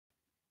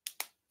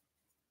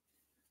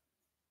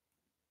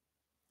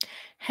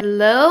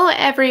Hello,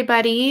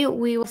 everybody.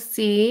 We will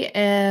see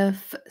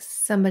if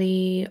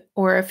somebody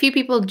or a few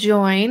people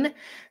join.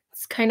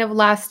 It's kind of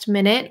last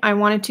minute. I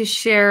wanted to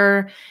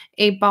share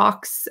a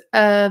box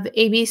of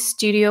AB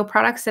Studio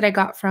products that I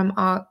got from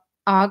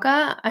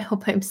Aga. I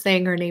hope I'm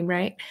saying her name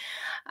right.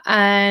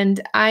 And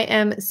I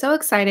am so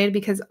excited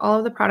because all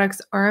of the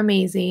products are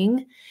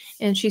amazing.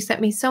 And she sent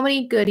me so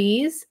many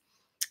goodies.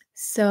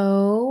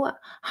 So,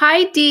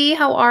 hi Dee,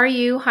 how are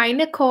you? Hi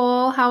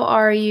Nicole, how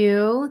are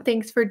you?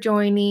 Thanks for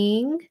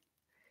joining.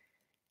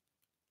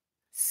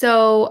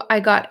 So, I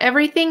got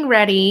everything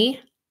ready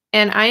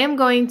and I am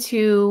going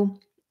to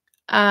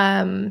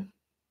um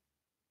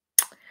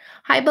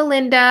hi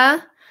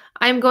Belinda.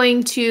 I'm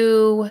going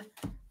to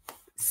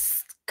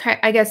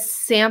I guess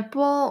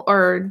sample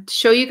or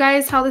show you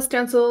guys how the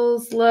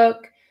stencils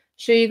look,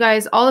 show you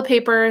guys all the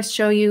papers,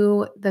 show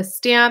you the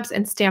stamps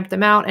and stamp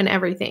them out and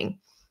everything.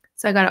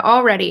 So I got it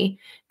all ready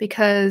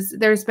because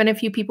there's been a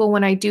few people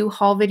when I do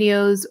haul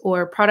videos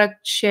or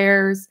product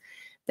shares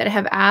that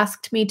have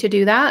asked me to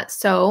do that.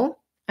 So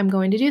I'm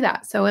going to do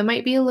that. So it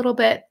might be a little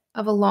bit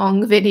of a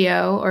long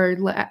video or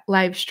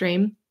live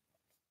stream,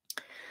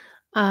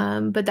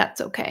 but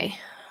that's okay.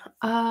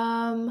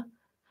 Hi,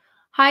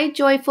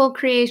 Joyful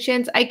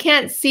Creations. I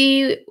can't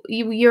see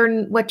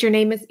what your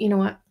name is. You know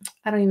what?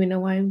 I don't even know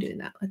why I'm doing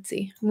that. Let's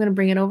see. I'm going to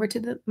bring it over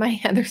to my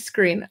other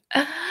screen.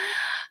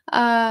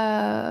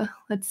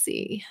 Let's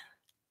see.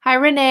 Hi,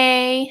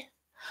 Renee.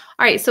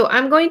 All right, so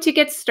I'm going to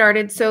get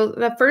started. So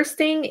the first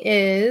thing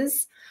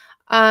is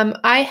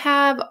I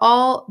have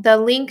all the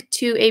link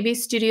to AB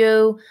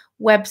Studio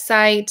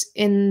website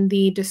in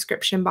the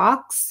description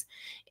box,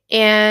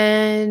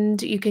 and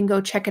you can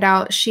go check it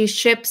out. She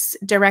ships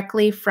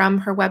directly from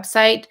her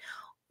website,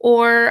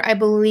 or I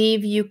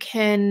believe you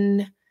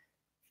can,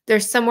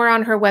 there's somewhere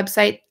on her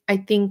website, I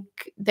think,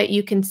 that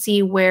you can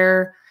see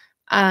where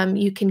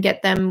you can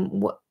get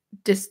them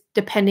just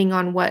depending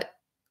on what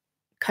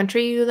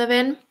country you live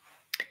in.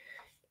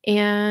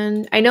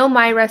 And I know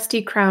My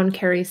Rusty Crown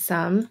carries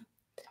some.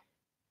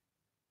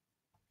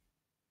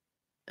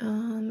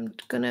 I'm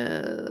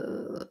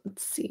gonna,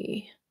 let's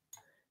see.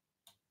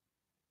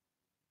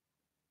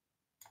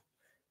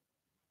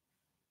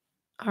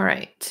 All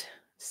right,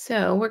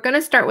 so we're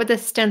gonna start with the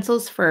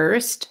stencils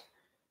first.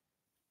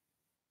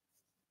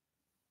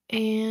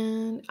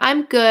 And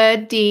I'm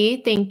good,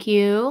 Dee, thank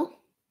you.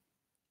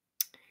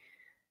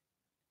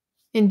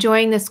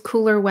 Enjoying this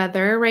cooler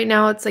weather. Right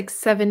now it's like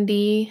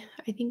 70,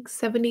 I think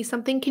 70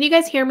 something. Can you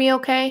guys hear me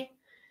okay?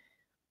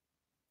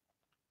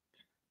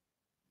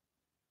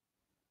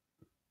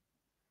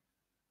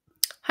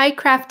 Hi,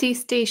 Crafty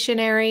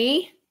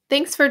Stationery.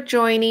 Thanks for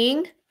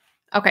joining.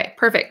 Okay,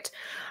 perfect.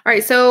 All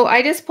right, so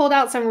I just pulled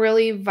out some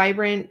really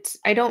vibrant,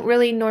 I don't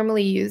really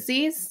normally use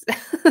these.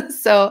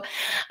 So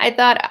I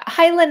thought,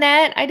 hi,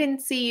 Lynette, I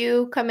didn't see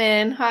you come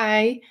in.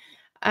 Hi.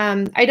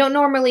 I don't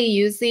normally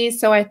use these,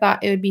 so I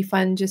thought it would be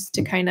fun just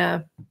to kind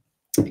of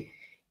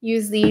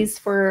use these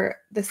for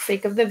the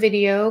sake of the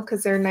video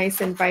because they're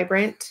nice and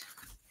vibrant.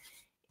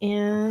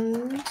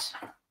 And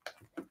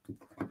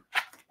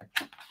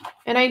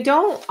I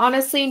don't,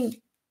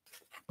 honestly,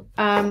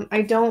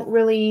 I don't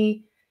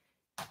really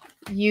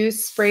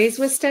use sprays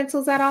with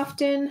stencils that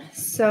often,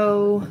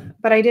 so,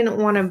 but I didn't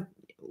want to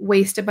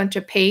waste a bunch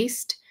of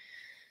paste.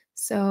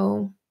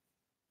 So,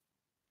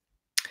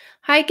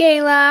 hi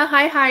Gayla,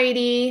 hi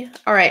Heidi.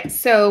 All right,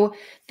 so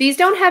these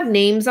don't have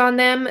names on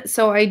them,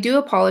 so I do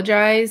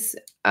apologize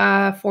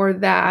for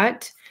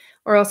that,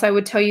 or else I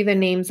would tell you the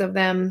names of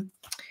them.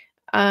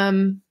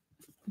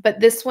 But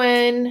this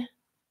one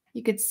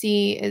you could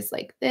see is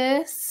like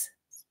this,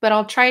 but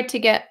I'll try to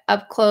get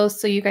up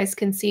close so you guys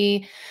can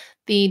see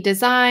the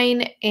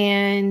design.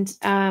 And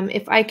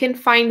if I can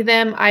find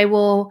them, I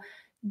will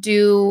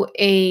do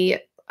a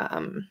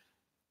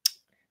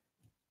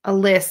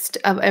list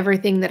of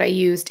everything that I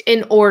used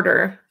in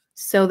order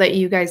so that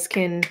you guys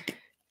can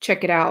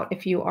check it out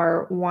if you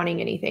are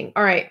wanting anything.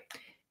 All right.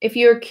 If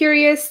you're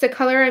curious, the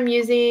color I'm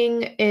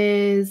using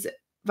is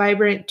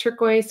Vibrant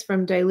Turquoise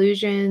from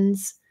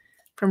Dilutions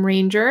from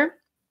Ranger.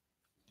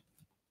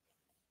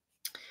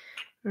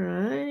 All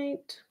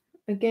right.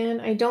 Again,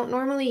 I don't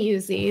normally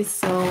use these,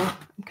 so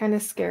I'm kind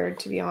of scared,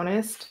 to be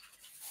honest.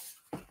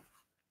 Let's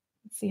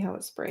see how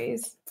it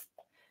sprays.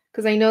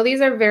 Because I know these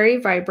are very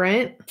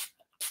vibrant.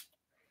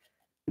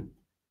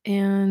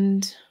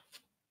 And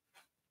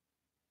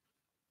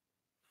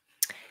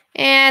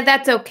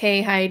that's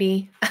okay,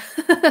 Heidi.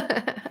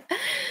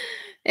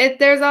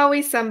 There's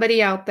always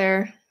somebody out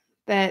there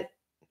that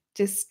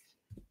just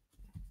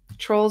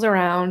trolls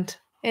around.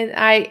 And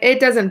it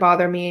doesn't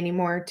bother me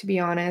anymore, to be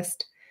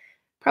honest.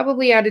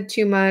 Probably added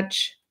too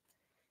much.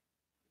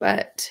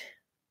 But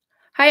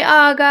hi,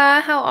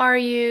 Aga. How are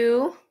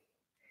you?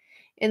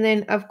 And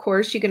then, of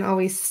course, you can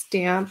always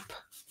stamp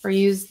or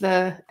use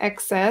the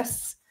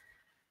excess.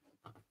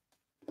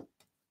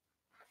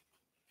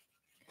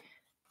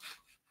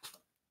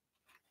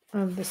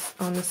 Of this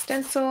on the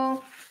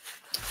stencil.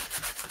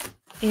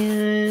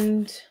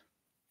 And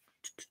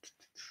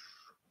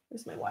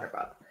where's my water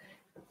bottle?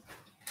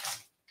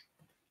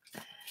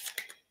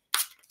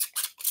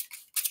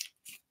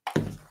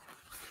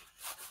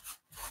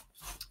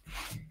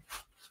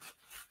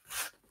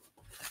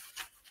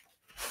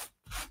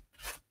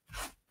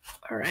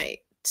 All right.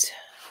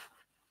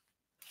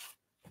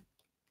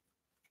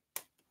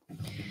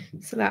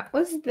 So that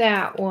was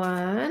that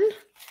one.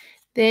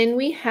 Then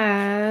we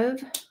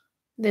have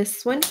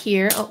this one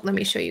here. Oh, let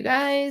me show you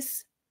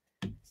guys.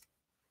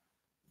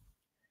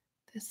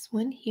 This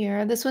one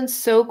here. This one's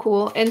so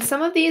cool. And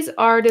some of these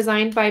are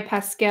designed by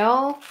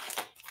Pascal.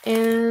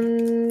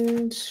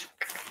 And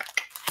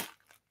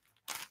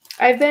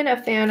I've been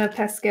a fan of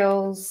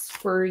Pascal's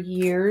for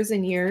years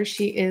and years.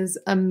 She is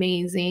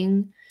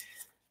amazing.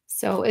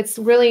 So it's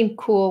really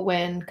cool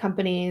when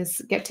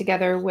companies get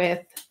together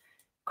with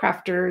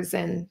crafters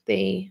and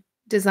they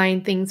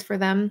design things for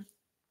them.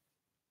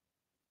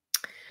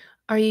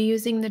 Are you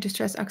using the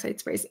Distress Oxide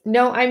sprays?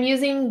 No, I'm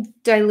using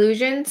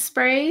Dilution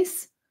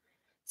sprays.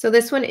 So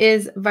this one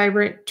is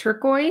Vibrant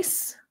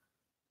Turquoise.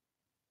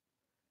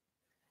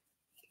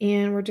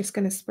 And we're just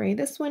going to spray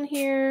this one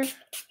here.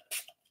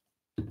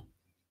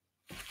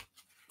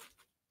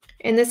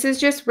 And this is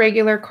just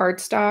regular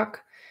cardstock.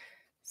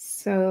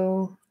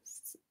 So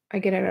I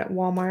get it at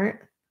Walmart.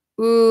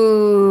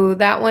 Ooh,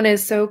 that one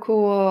is so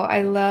cool.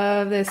 I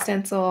love this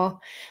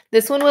stencil.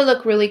 This one would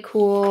look really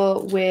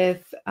cool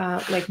with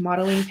like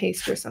modeling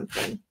paste or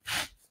something.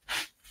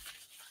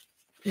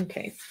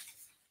 Okay.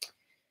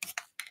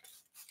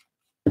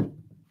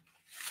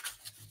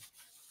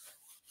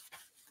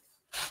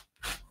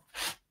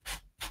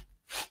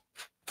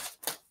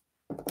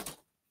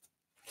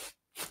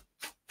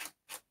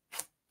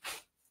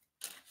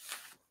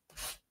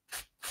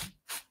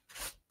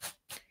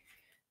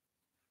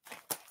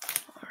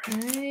 All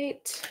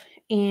right.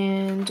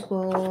 And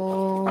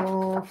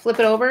we'll flip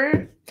it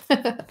over.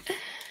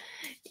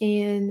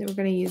 And we're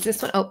going to use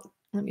this one. Oh,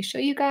 let me show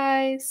you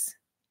guys.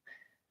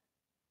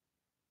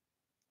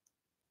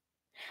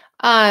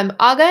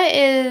 Aga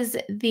is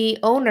the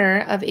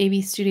owner of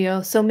AB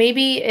Studio, so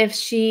maybe if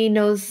she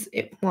knows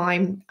it, well,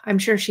 I'm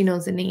sure she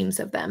knows the names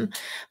of them,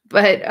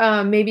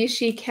 but maybe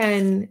she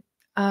can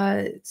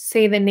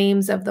say the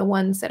names of the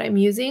ones that I'm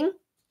using.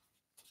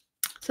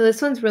 So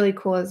this one's really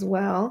cool as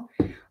well.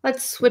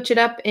 Let's switch it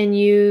up and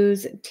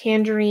use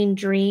Tangerine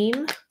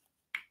Dream.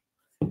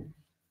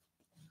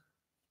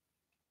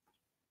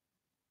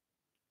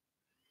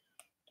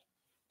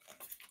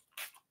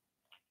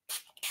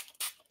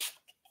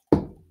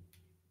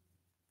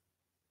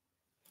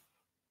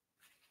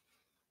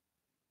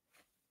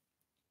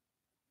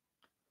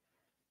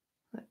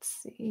 Let's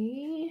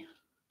see.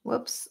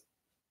 Whoops.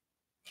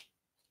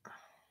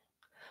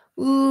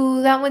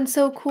 Ooh, that one's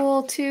so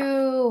cool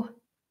too.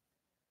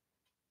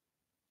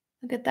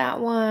 Look at that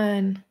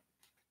one.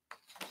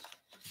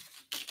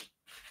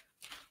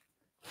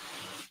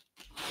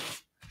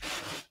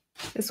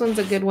 This one's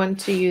a good one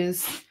to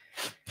use,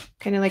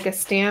 kind of like a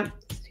stamp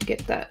to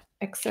get that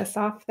excess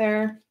off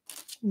there.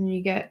 And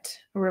you get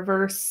a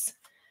reverse,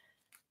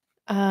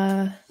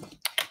 what's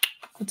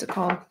it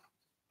called?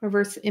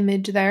 Reverse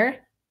image there.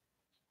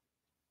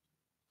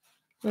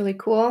 Really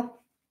cool.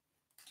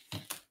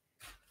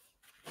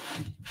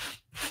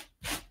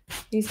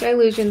 These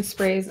dilution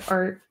sprays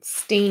are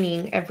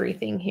staining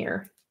everything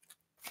here.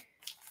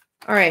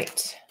 All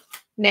right,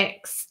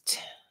 next.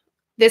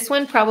 This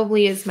one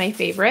probably is my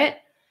favorite.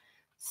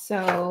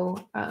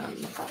 So,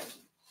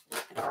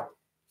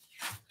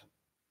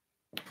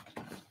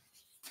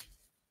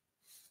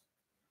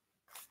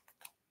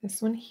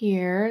 this one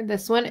here.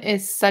 This one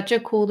is such a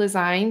cool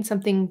design,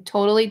 something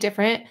totally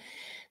different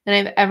than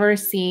I've ever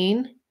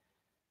seen.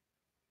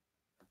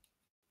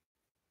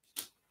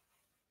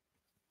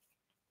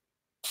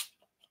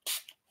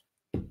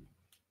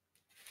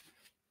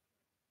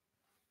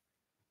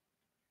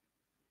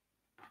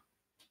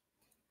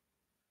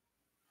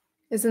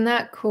 Isn't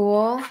that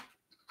cool?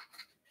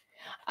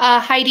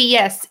 Heidi,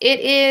 yes,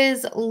 it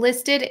is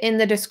listed in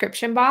the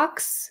description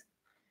box.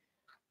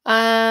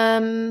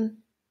 Oh,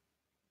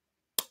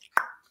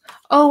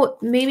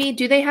 maybe,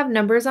 do they have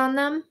numbers on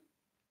them?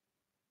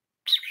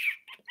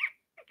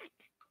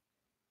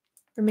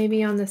 Or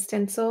maybe on the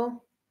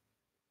stencil?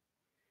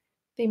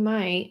 They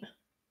might.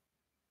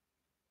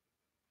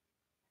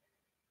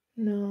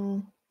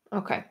 No.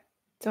 Okay.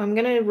 So I'm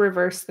going to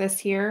reverse this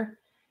here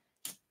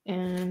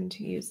and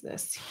use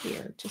this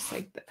here, just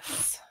like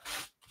this.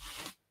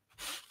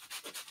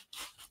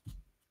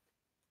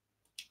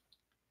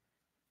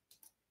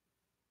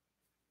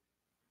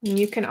 And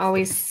you can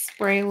always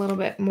spray a little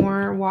bit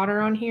more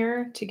water on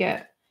here to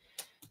get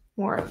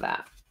more of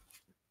that.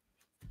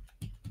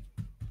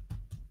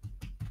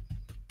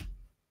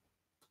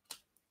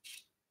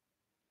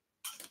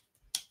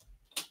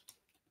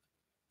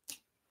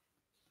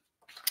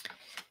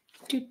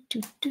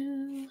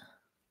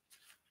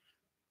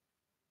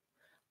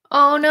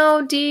 Oh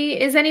no, Dee,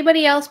 is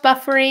anybody else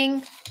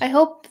buffering? I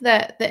hope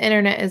that the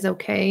internet is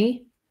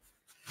okay.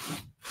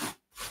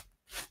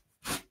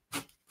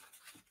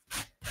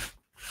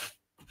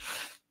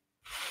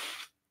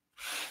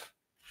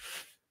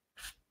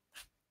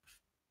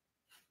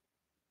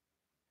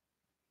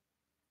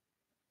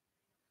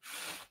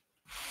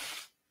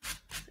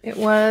 It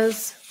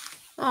was.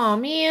 Oh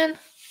man.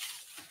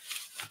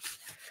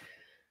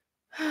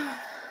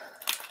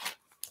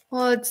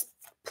 Well, it's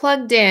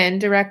plugged in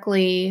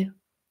directly.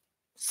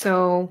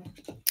 So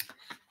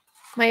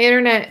my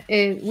internet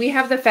is, we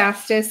have the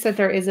fastest that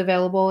there is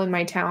available in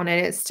my town,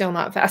 and it's still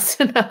not fast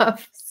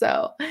enough.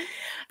 So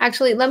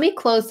actually, let me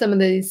close some of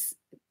these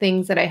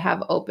things that I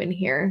have open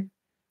here.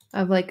 I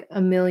have like a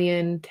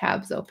million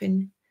tabs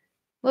open.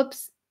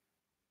 Whoops.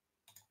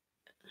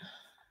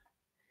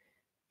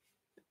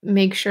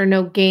 Make sure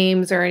no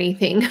games or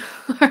anything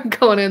are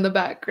going in the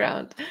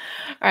background.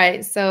 All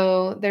right,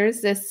 so there's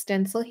this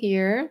stencil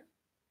here.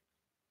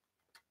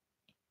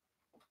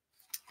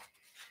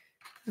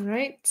 All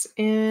right,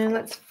 and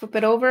let's flip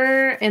it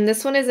over. And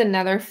this one is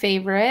another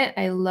favorite.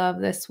 I love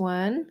this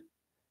one.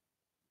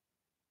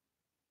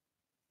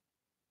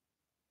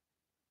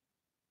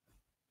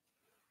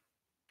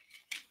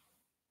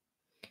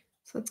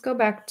 So let's go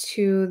back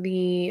to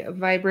the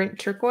vibrant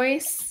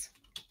turquoise.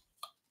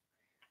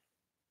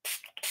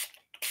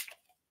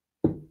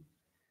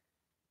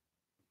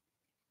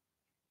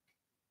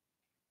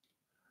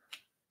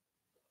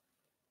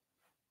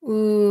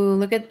 Ooh,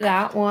 look at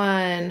that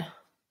one.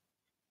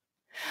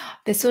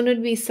 This one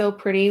would be so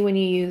pretty when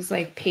you use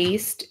like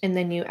paste and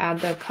then you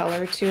add the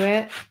color to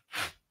it.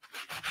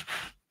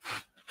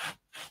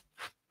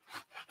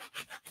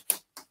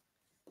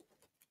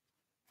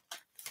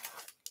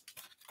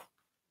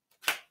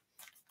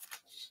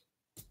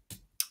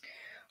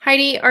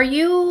 Heidi, are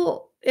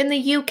you in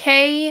the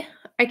UK?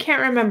 I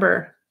can't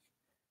remember.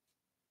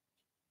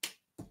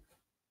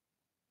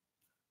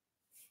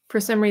 For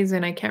some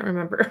reason, I can't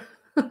remember.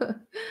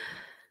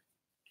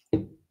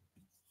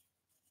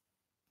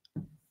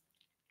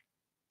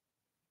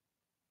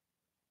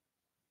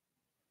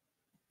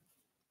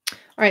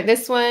 All right,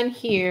 this one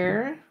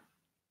here.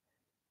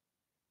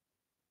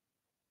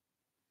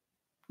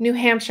 New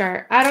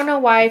Hampshire. I don't know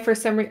why for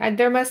some reason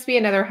there must be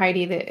another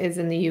Heidi that is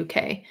in the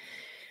UK.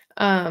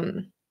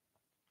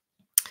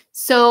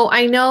 So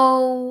I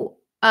know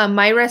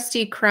My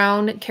Rusty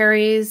Crown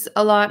carries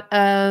a lot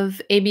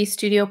of AB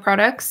Studio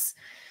products.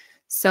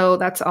 So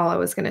that's all I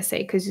was going to say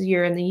because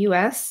you're in the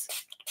US.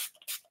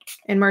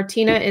 And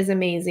Martina is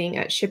amazing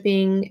at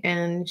shipping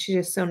and she's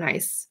just so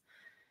nice.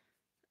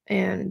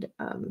 And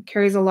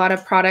carries a lot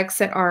of products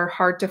that are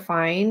hard to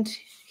find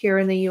here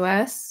in the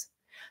US.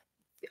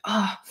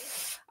 Oh,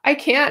 I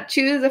can't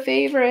choose a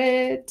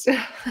favorite.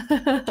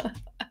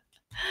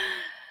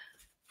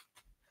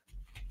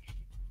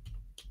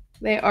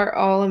 They are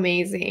all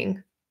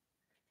amazing.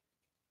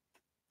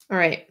 All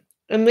right.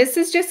 And this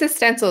is just the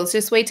stencils.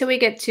 Just wait till we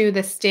get to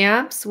the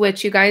stamps,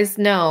 which you guys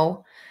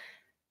know.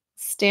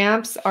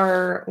 Stamps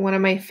are one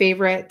of my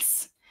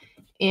favorites.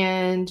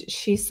 And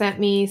she sent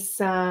me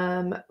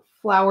some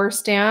flower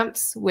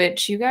stamps,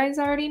 which you guys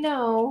already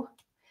know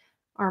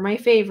are my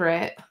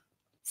favorite.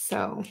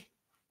 So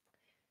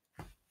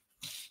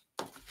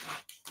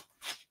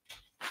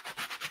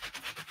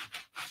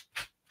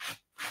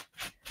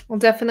we'll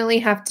definitely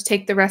have to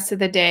take the rest of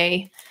the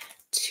day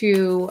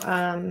to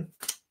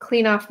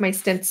clean off my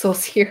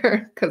stencils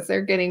here because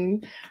they're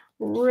getting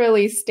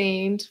really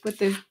stained with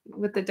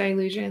the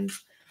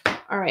dilutions.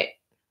 All right.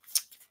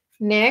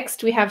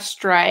 Next, we have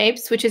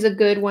stripes, which is a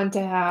good one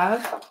to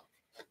have.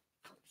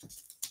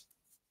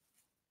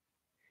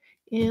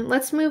 And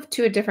let's move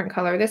to a different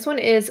color. This one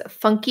is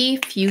Funky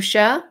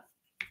Fuchsia.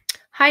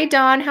 Hi,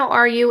 Dawn. How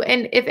are you?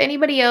 And if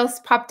anybody else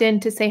popped in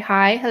to say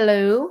hi,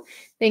 hello.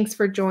 Thanks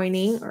for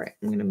joining. All right,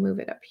 I'm going to move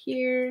it up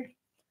here.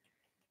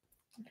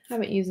 I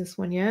haven't used this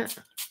one yet.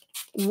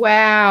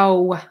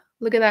 Wow.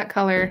 Look at that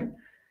color.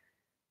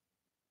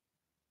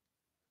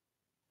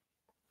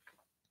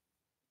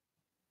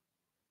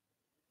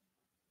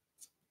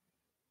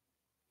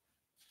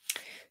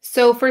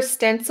 So for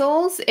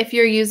stencils, if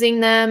you're using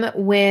them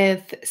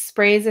with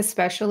sprays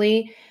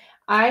especially,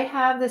 I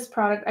have this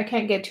product. I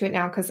can't get to it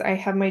now because I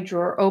have my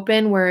drawer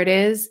open where it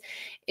is.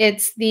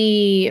 It's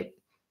the,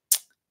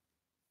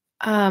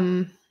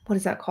 what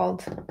is that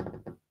called?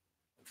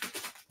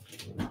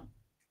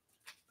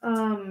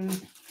 I'm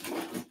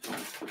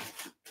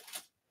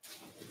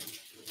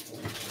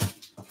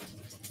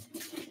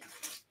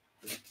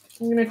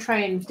going to try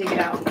and dig it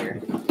out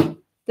here.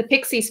 The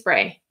Pixie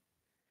Spray.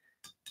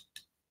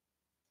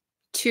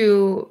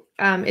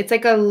 It's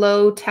like a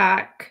low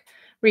tack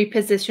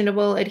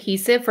repositionable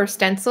adhesive for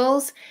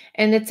stencils,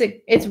 and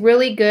it's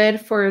really good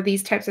for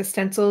these types of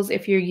stencils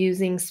if you're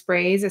using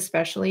sprays,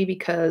 especially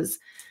because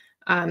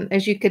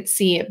as you could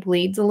see, it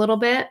bleeds a little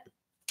bit.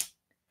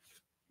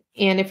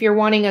 And if you're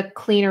wanting a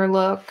cleaner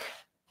look,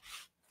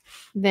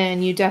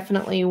 then you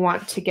definitely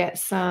want to get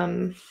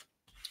some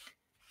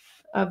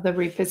of the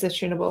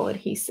repositionable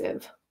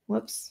adhesive.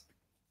 Whoops.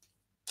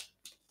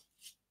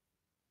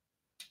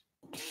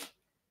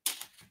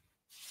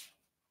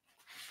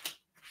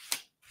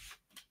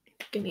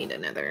 I need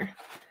another.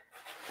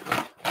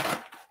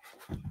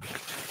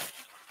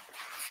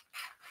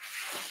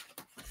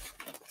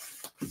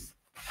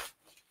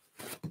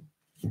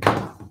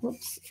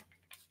 Whoops.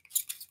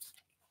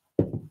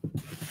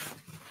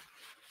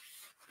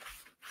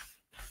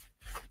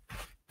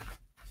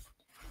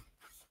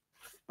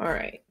 All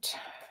right.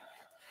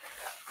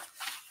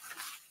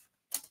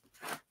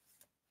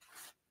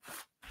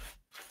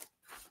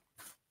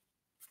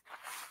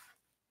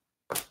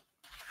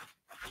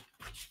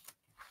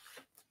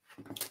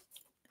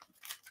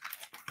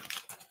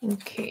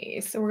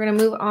 Okay, so we're going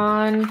to move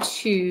on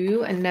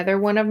to another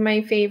one of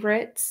my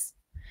favorites.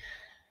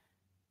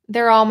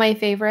 They're all my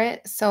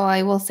favorite, so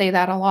I will say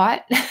that a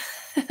lot.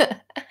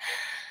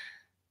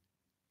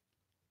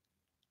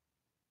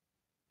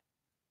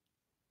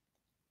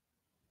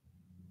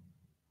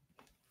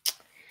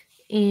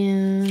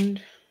 And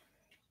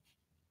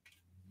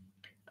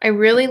I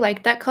really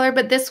like that color,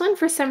 but this one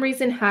for some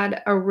reason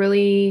had a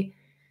really,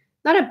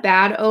 not a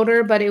bad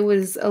odor, but it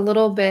was a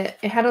little bit,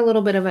 it had a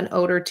little bit of an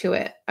odor to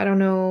it. I don't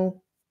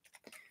know.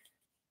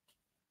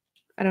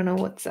 I don't know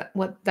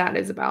what that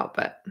is about,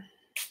 but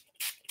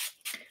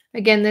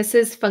again, this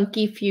is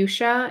Funky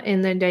Fuchsia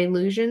in the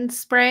Dilution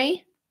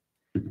Spray.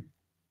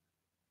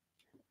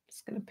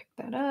 Just gonna pick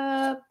that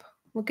up.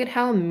 Look at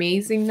how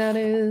amazing that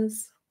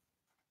is.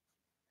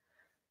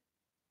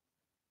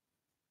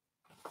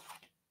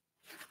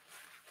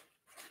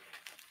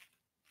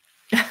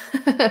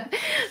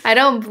 I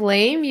don't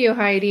blame you,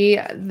 Heidi.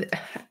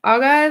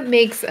 Aga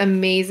makes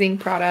amazing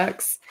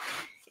products.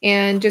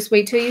 And just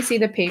wait till you see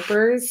the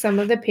papers. Some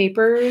of the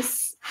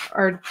papers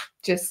are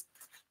just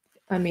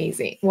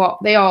amazing. Well,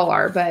 they all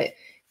are, but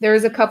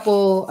there's a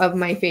couple of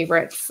my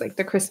favorites, like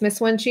the Christmas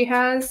one she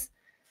has.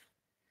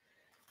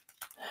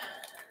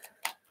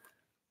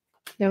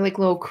 They're like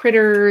little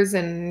critters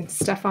and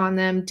stuff on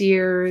them,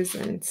 deers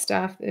and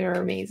stuff. They're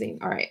amazing.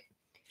 All right.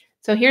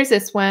 So here's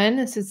this one.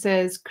 This it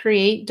says,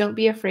 create, don't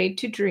be afraid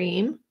to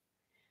dream.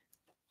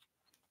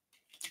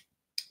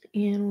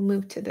 And we'll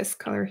move to this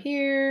color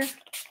here.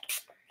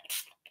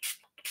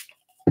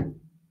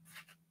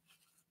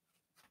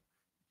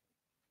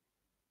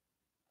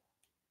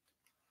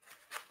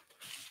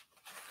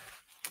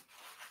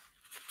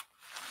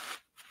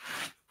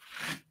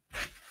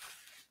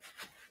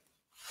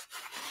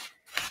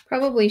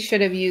 Probably should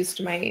have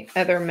used my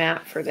other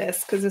mat for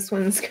this because this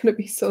one's going to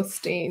be so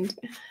stained.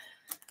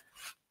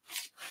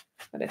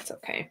 But it's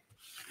okay.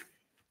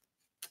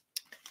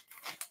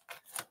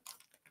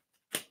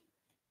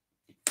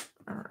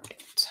 All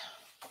right.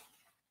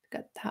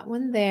 Got that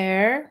one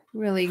there.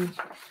 Really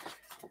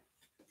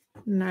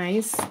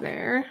nice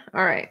there.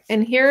 All right.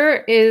 And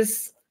here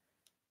is,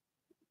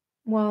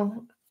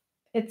 well,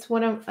 it's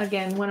one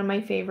of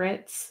my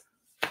favorites.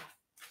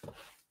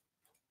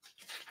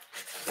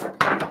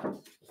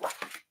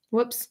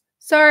 Whoops.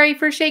 Sorry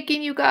for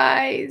shaking you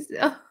guys.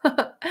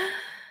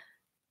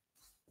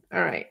 All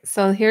right.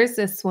 So here's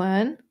this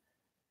one.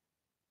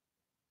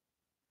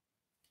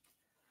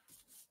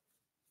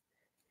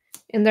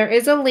 And there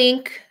is a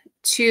link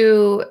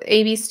to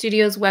AB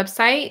Studio's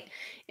website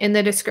in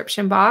the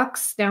description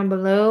box down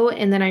below.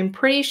 And then I'm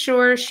pretty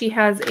sure she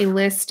has a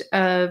list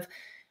of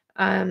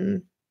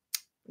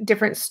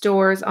different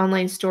stores,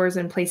 online stores,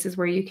 and places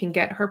where you can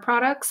get her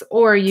products,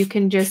 or you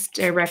can just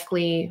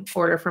directly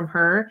order from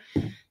her.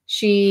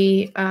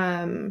 She,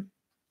 the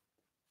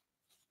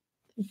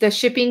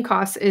shipping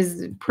cost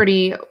is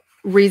pretty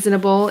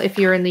reasonable if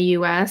you're in the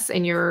US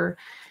and you're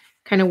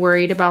kind of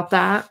worried about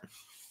that.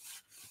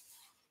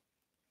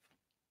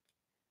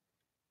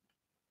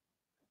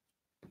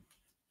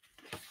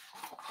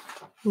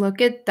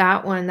 Look at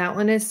that one. That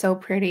one is so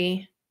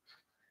pretty.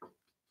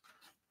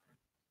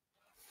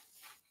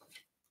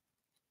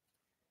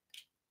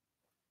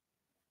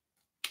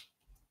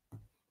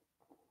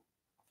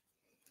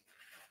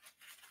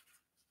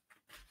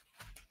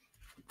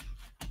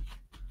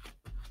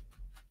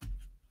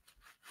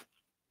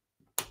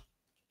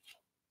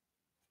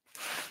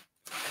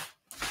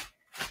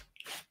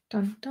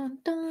 Dun, dun,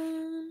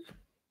 dun.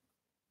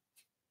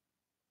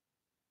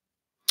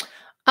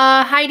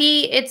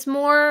 Heidi, it's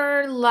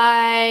more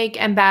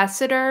like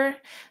ambassador.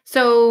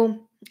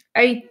 So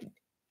I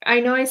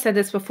know I said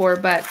this before,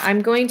 but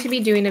I'm going to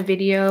be doing a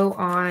video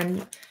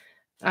on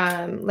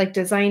like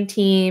design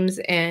teams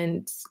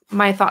and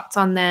my thoughts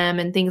on them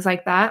and things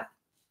like that.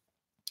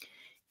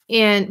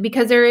 And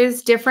because there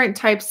is different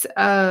types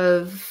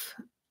of,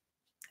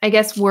 I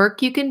guess,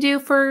 work you can do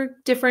for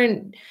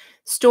different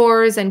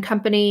stores and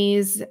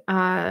companies,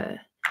 and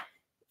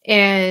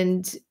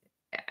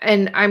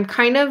I'm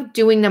kind of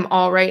doing them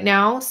all right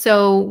now.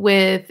 So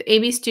with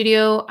AB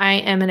Studio, I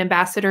am an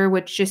ambassador,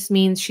 which just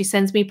means she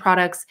sends me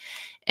products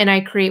and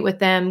I create with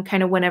them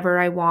kind of whenever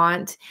I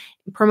want,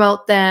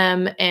 promote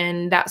them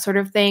and that sort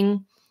of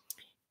thing.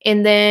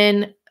 And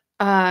then,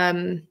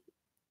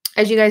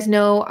 as you guys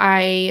know,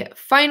 I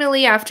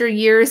finally, after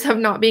years of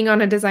not being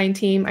on a design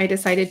team, I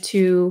decided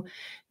to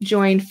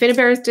join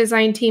Finnabare's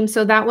design team.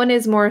 So that one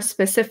is more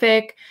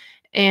specific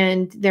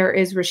and there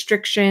is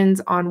restrictions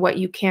on what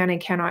you can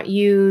and cannot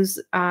use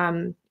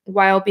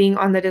while being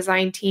on the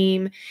design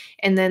team.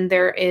 And then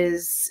there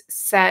is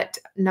set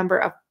number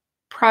of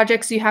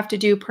projects you have to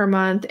do per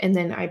month. And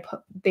then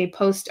they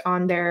post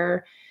on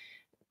their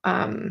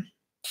website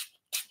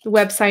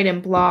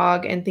and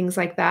blog and things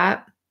like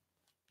that.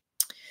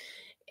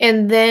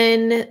 And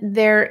then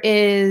there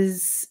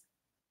is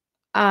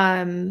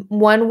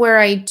one where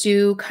I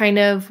do kind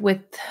of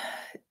with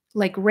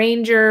like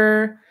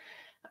Ranger,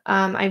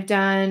 I've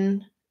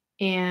done,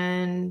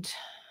 and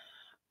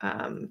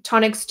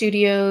Tonic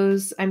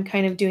Studios. I'm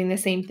kind of doing the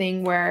same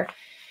thing where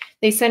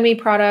they send me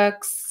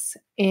products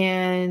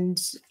and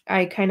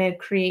I kind of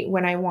create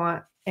when I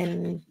want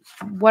and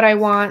what I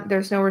want.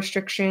 There's no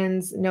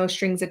restrictions, no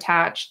strings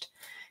attached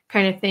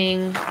kind of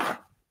thing.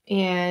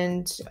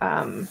 And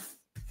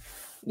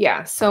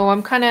yeah, so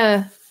I'm kind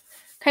of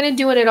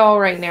doing it all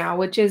right now,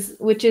 which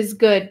is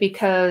good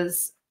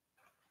because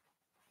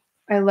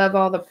I love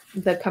all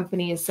the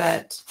companies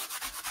that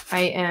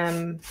I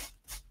am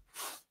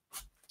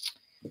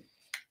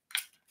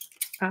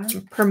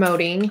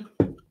promoting.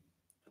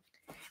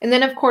 And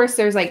then, of course,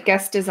 there's like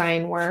guest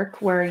design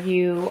work where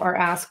you are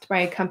asked by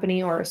a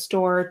company or a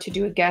store to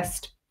do a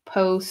guest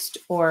post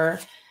or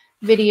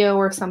video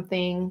or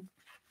something.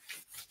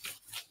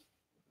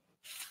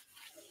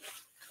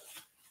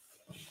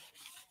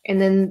 And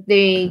then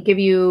they give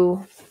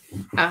you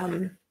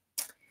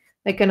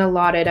like an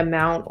allotted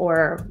amount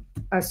or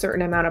a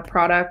certain amount of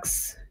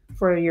products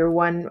for your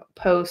one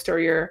post or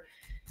your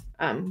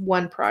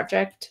one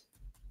project.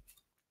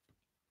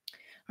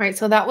 All right,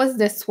 so that was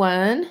this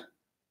one.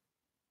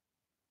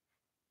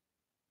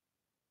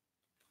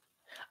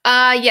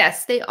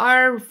 Yes, they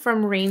are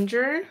from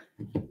Ranger.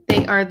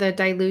 They are the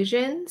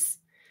Dilutions.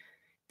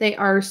 They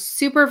are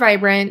super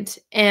vibrant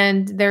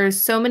and there's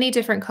so many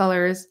different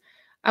colors.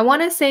 I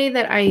want to say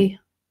that I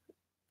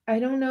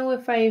don't know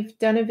if I've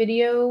done a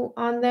video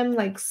on them,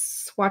 like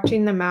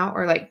swatching them out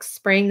or like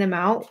spraying them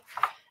out.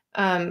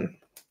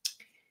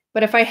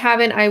 But if I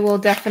haven't, I will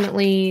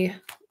definitely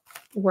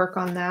work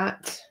on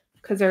that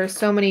because there are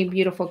so many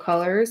beautiful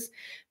colors.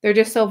 They're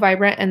just so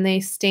vibrant and they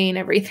stain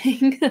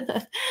everything.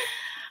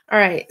 All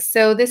right,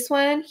 so this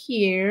one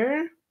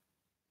here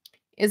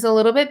is a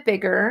little bit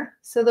bigger.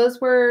 So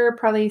those were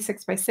probably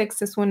 6x6.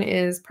 This one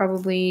is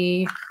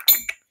probably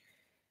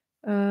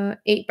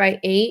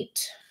 8x8.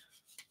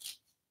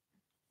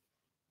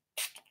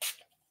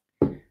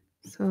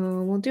 So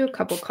we'll do a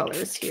couple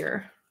colors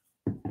here.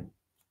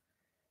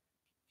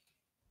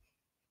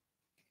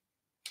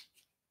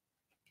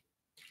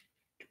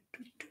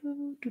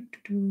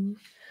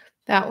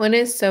 That one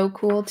is so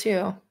cool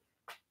too.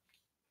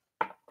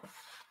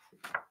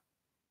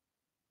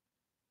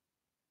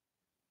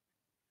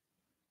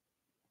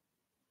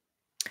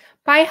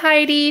 Bye,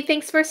 Heidi.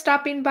 Thanks for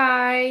stopping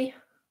by.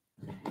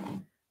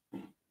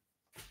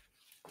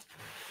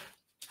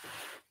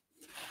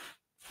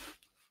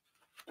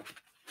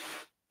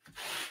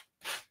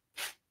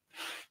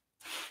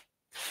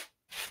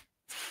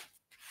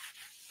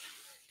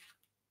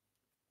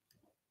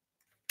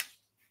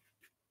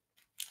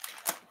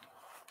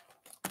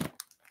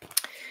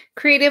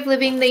 Creative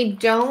Living, they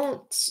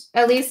don't,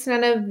 at least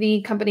none of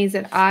the companies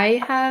that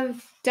I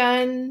have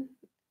done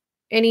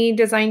any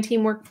design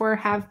team work for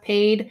have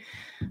paid,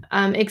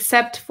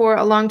 except for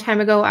a long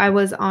time ago, I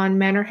was on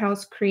Manor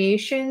House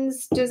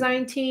Creations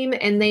design team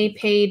and they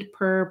paid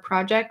per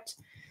project.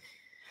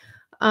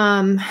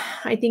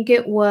 I think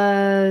it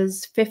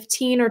was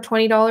 $15 or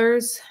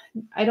 $20.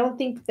 I don't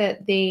think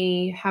that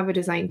they have a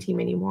design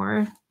team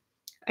anymore.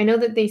 I know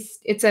that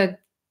it's a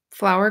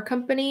flower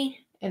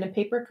company and a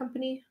paper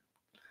company,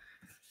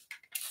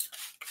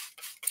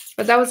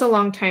 but that was a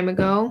long time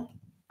ago.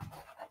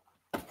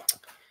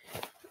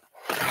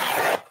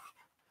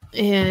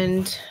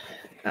 And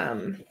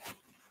I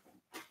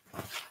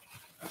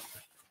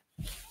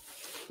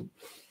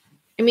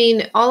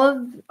mean,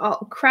 all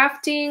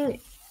crafting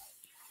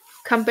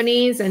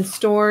companies and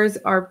stores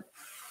are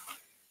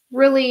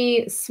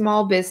really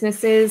small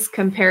businesses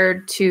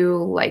compared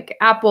to like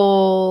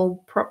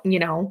Apple,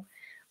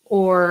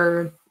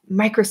 or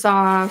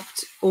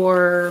Microsoft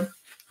or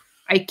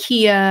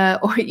IKEA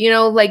or,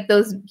 like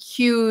those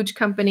huge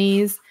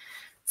companies.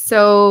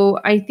 So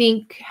I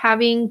think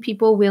having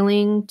people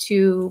willing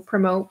to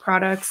promote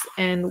products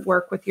and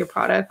work with your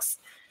products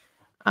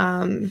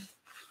and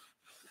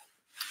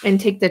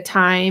take the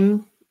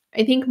time,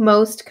 I think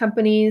most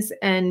companies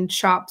and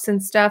shops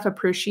and stuff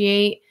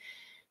appreciate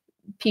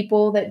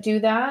people that do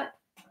that.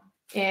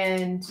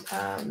 And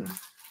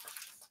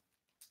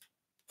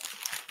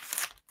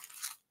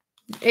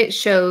it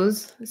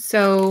shows.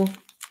 So,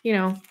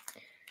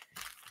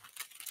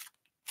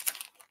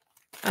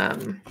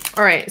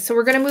 all right, so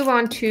we're going to move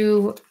on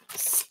to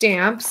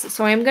stamps.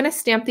 So I'm going to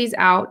stamp these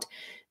out.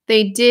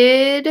 They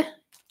did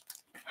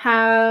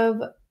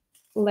have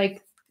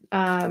like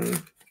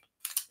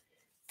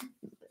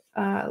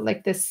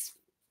this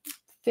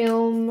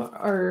film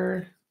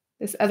or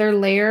this other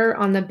layer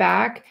on the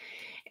back.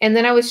 And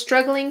then I was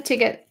struggling to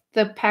get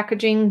the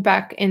packaging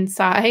back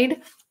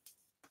inside.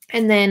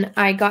 And then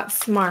I got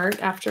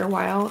smart after a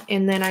while.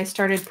 And then I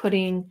started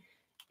putting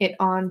it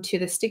onto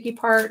the sticky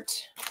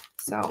part.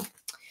 So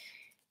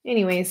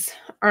anyways,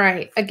 all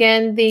right.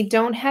 Again, they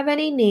don't have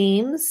any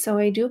names, so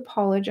I do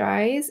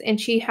apologize.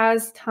 And she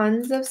has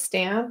tons of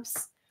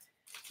stamps.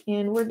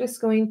 And we're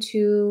just going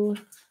to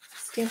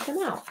stamp them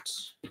out.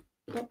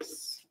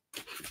 Oops.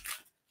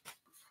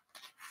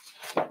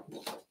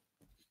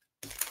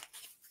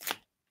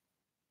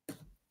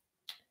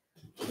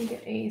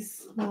 Get a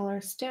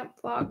smaller stamp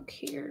block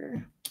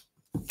here.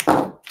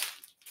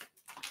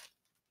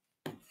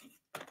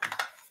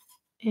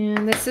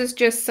 And this is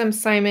just some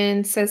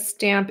Simon Says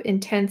Stamp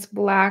Intense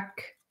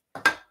Black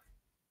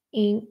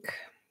ink.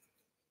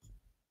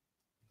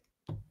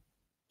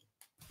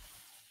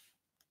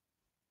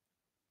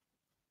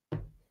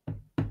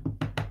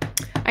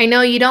 I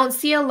know you don't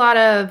see a lot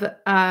of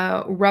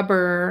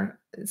rubber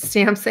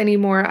stamps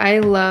anymore. I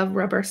love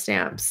rubber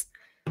stamps.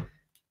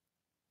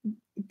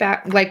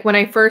 Back like when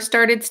I first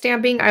started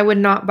stamping, I would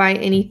not buy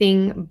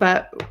anything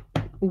but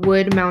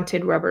wood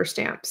mounted rubber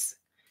stamps.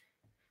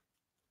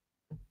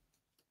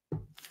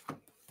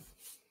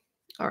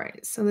 All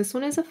right, so this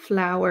one is a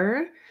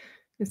flower.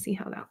 Let's see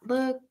how that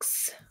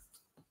looks.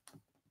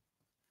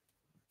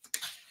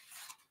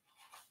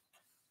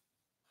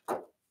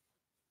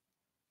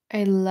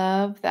 I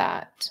love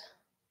that.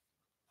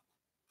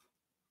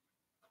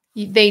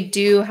 They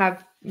do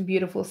have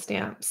beautiful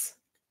stamps.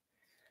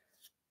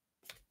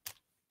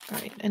 All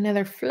right,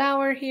 another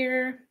flower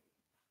here.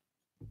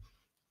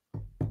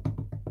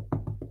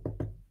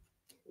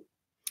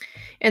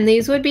 And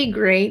these would be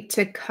great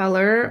to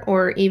color,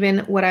 or even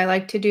what I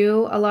like to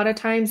do a lot of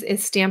times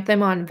is stamp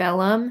them on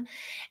vellum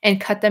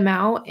and cut them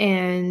out.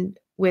 And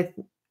with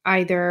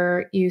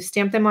either you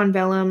stamp them on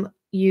vellum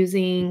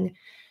using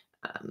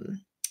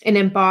an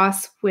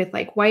emboss with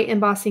like white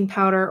embossing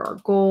powder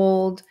or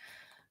gold.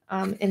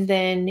 And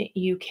then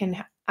you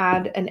can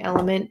add an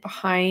element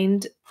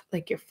behind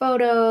like your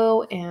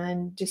photo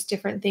and just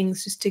different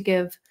things just to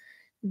give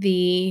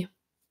the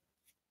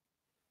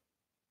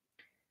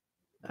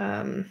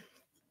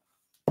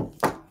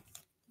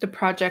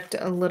project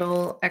a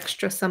little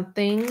extra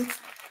something.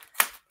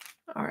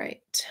 All right.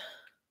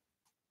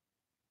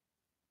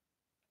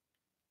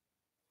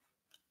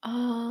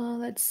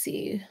 Let's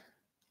see.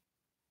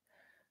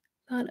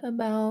 Thought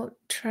about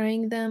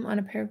trying them on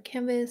a pair of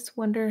canvas.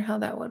 Wonder how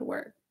that would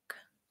work.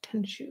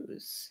 10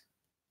 shoes.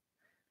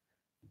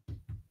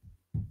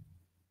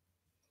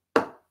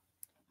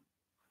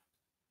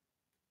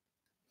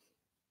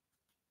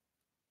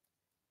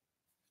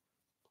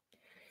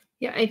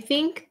 Yeah, I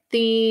think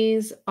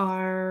these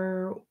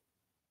are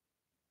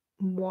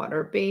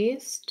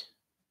water-based.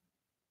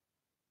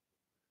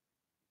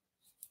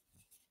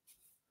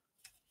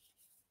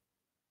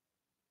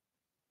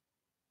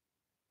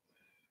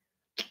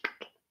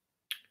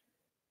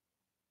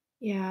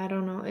 Yeah, I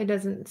don't know. It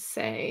doesn't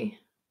say.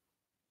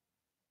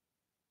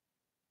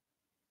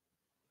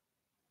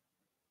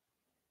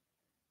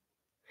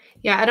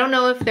 Yeah, I don't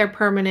know if they're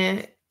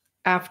permanent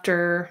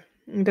after.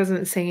 It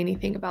doesn't say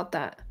anything about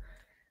that.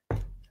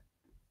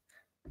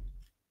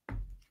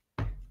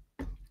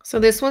 So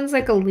this one's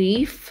like a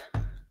leaf,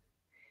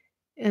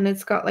 and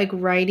it's got like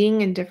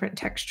writing and different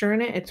texture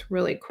in it. It's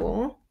really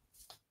cool.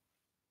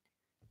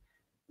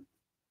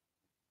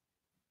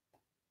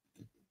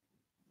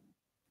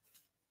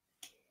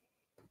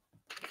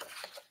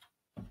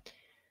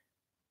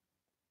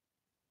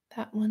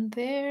 That one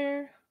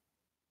there.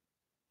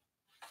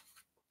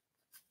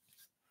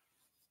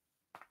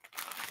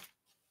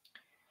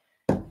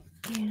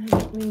 And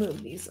let me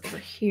move these over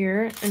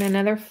here. And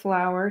another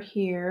flower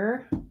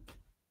here.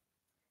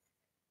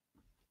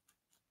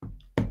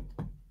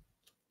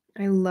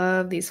 I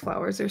love these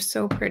flowers. They're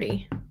so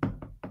pretty.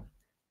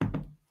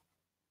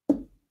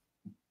 All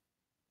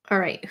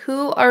right.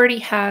 Who already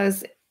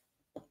has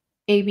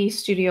AB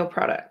Studio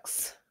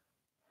products?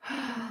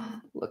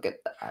 Look at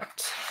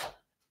that.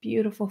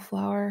 Beautiful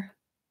flower.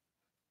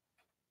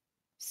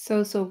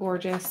 So, so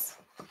gorgeous.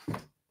 All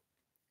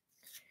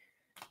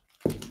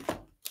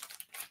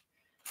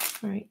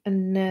right.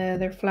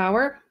 Another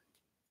flower.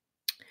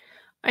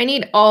 I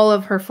need all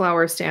of her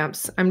flower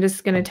stamps. I'm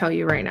just going to tell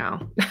you right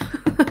now.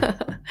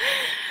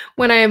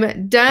 When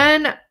I'm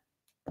done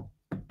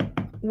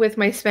with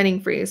my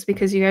spending freeze,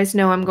 because you guys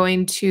know I'm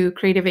going to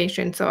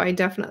Creativation, so I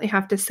definitely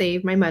have to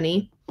save my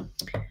money.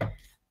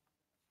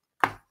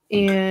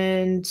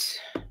 And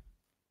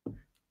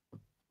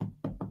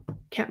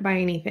can't buy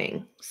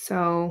anything.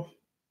 So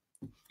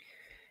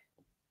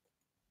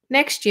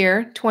next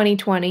year,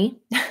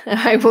 2020,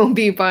 I will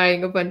be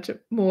buying a bunch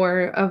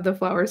more of the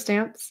flower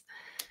stamps.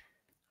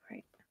 All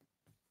right.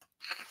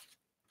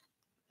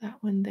 That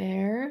one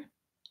there.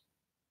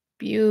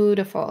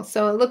 Beautiful.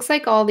 So it looks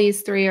like all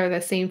these three are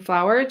the same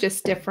flower,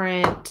 just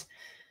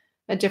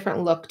a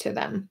different look to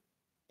them.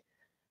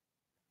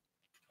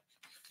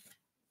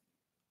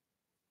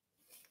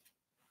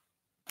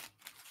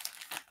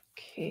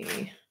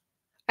 Okay.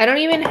 I don't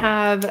even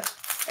have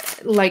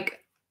like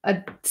a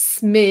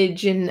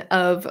smidgen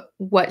of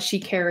what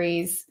she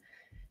carries.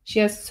 She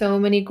has so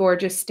many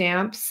gorgeous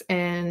stamps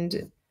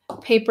and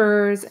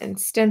papers and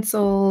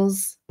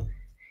stencils.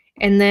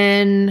 And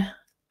then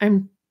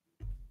I'm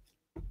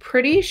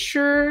pretty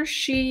sure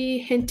she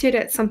hinted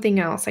at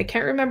something else. I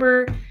can't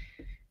remember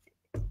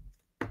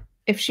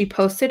if she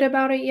posted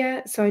about it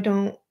yet, so I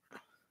don't,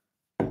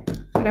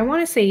 but I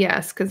want to say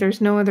yes, because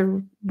there's no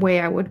other way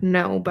I would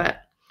know.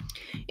 But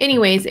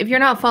anyways, if you're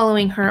not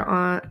following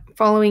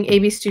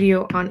AB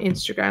Studio on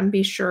Instagram,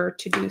 be sure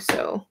to do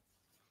so.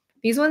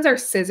 These ones are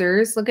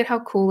scissors. Look at how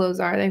cool those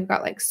are. They've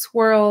got like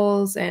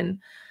swirls and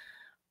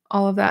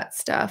all of that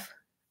stuff.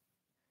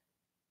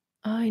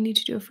 I need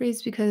to do a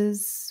freeze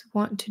because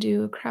want to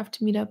do a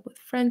craft meetup with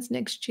friends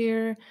next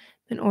year.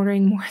 Been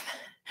ordering more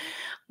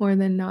more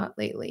than not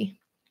lately.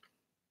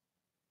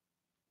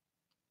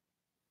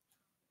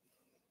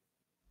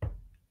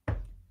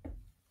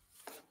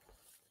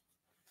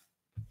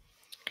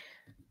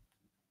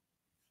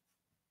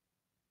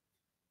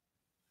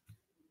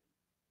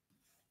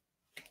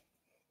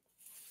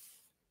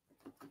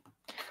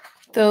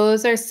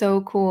 Those are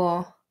so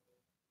cool.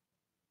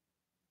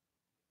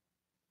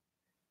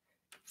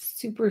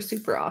 Super,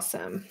 super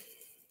awesome.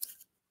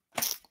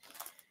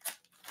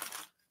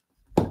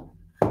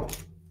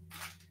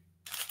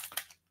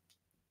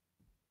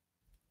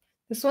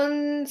 This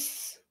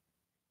one's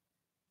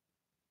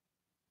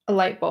a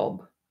light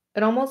bulb.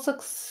 It almost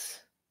looks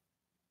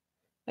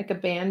like a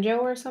banjo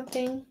or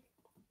something.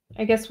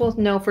 I guess we'll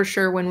know for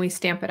sure when we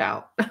stamp it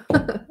out.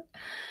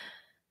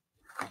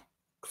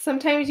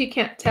 Sometimes you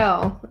can't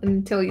tell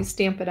until you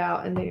stamp it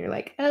out and then you're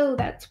like, oh,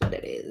 that's what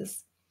it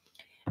is.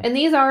 And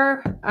these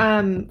are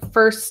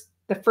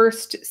the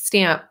first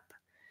stamp.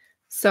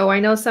 So I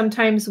know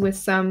sometimes with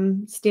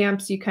some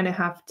stamps you kind of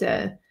have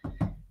to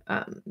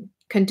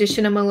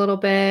condition them a little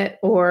bit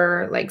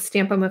or like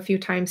stamp them a few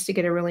times to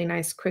get a really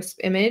nice crisp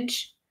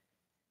image.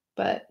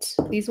 But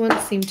these ones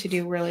seem to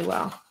do really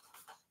well.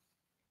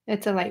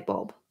 It's a light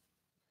bulb.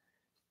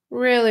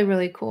 Really,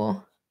 really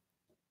cool.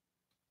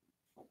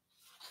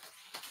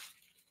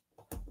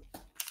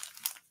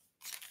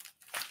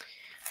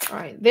 All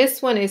right,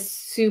 this one is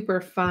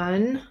super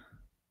fun.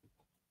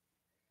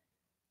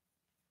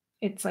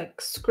 It's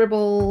like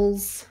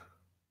scribbles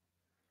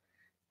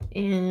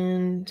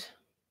and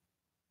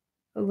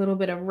a little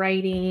bit of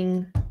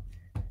writing.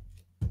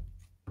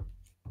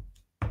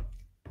 All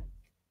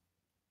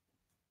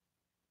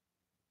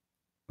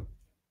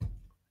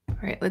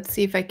right, let's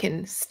see if I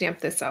can stamp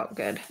this out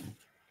good.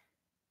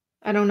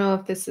 I don't know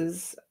if this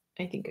is,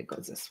 I think it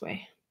goes this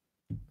way.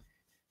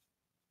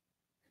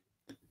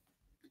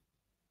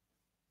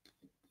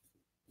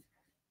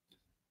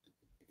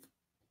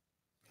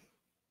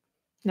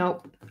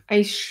 Nope,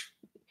 I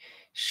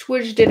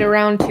switched it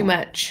around too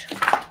much.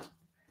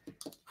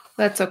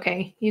 That's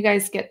okay. You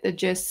guys get the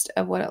gist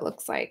of what it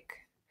looks like.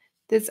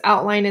 This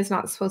outline is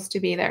not supposed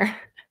to be there.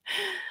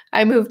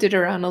 I moved it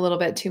around a little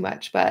bit too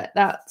much, but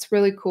that's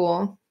really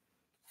cool.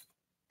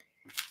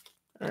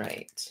 All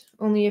right,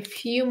 only a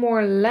few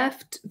more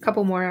left, a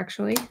couple more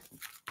actually.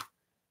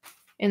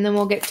 And then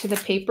we'll get to the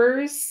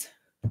papers.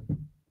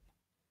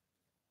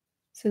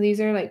 So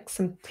these are like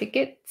some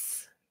tickets.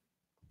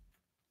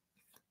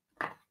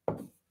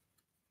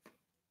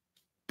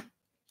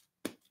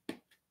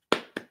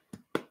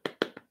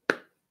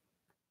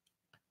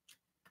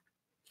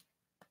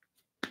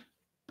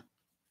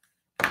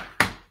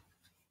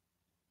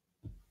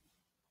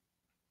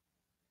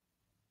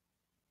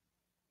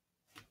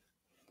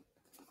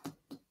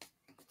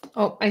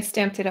 Oh, I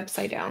stamped it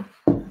upside down.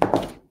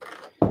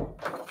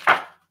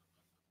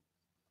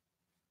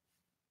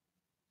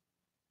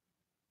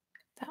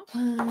 That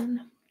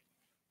one.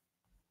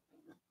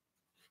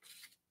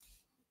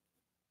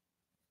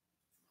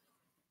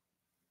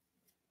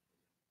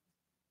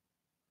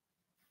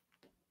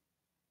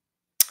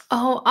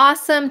 Oh,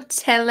 awesome,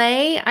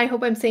 Tele. I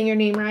hope I'm saying your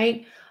name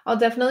right. I'll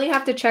definitely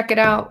have to check it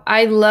out.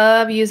 I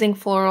love using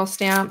floral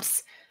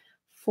stamps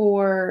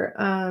for,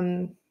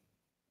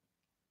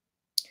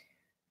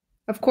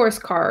 of course,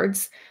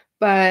 cards,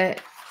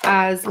 but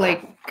as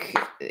like,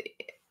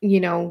 you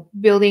know,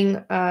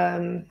 building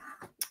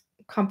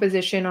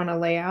composition on a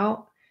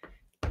layout.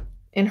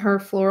 And her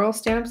floral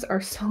stamps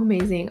are so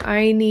amazing.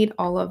 I need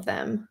all of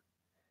them.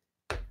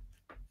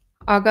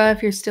 Aga,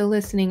 if you're still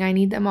listening, I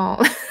need them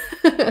all.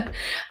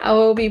 I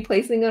will be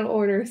placing an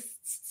order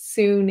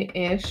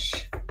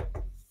soon-ish.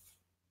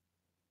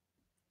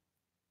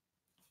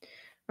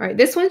 All right,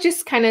 this one's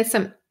just kind of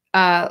some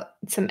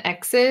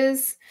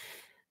X's.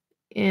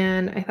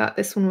 And I thought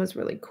this one was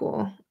really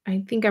cool.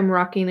 I think I'm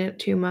rocking it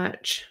too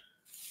much.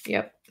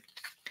 Yep.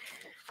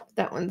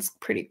 That one's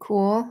pretty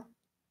cool.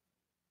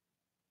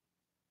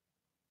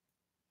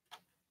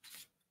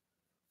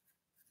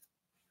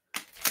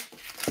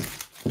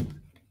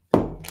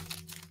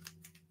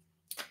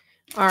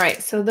 All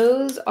right, so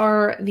those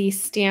are the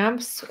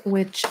stamps,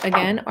 which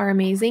again are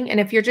amazing. And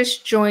if you're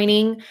just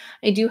joining,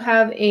 I do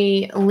have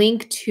a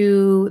link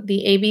to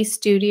the AB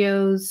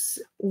Studios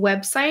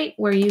website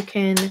where you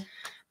can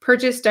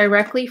purchase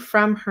directly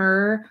from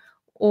her,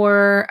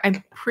 or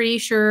I'm pretty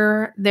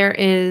sure there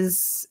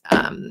is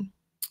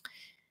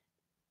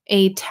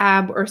a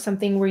tab or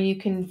something where you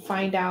can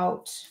find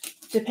out,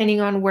 depending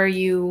on where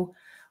you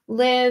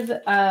live,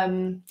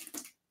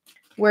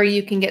 where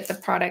you can get the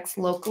products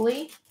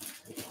locally.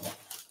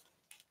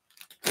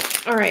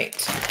 All right,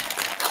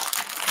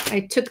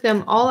 I took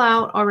them all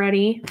out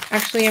already.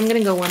 Actually, I'm going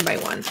to go one by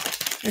one.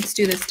 Let's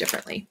do this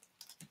differently.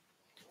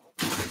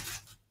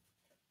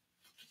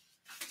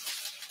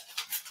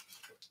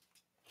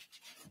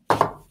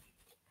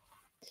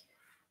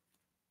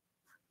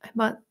 I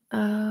bought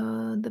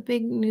the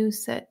big new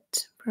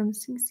set from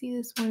CC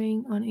this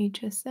morning on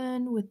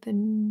HSN with the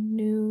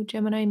new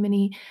Gemini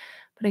Mini,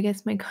 but I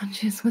guess my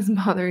conscience was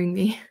bothering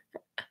me.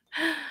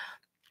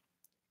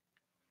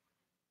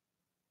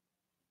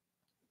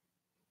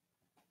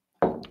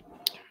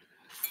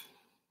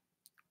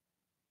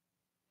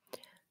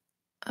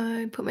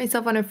 I put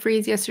myself on a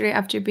freeze yesterday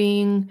after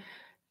being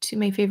to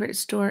my favorite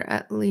store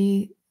at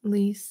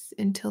least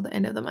until the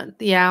end of the month.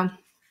 Yeah,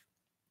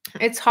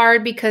 it's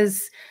hard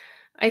because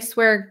I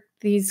swear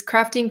these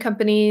crafting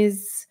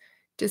companies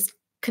just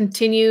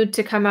continue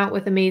to come out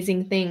with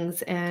amazing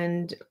things.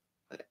 And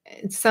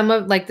some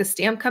of like the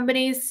stamp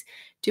companies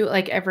do it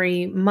like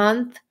every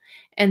month.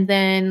 And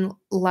then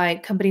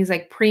like companies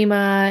like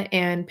Prima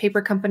and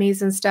paper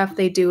companies and stuff,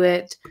 they do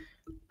it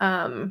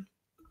um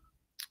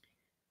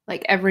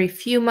like every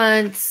few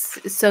months.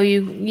 So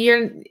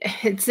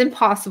it's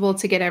impossible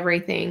to get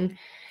everything.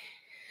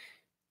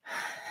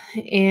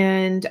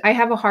 And I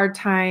have a hard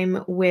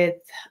time with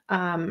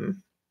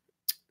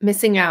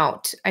missing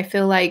out. I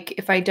feel like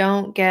if I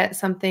don't get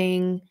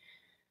something,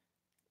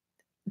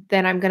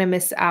 then I'm going to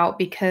miss out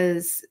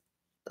because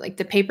like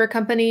the paper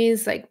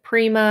companies like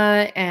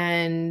Prima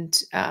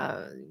and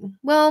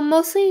well,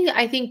 mostly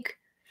I think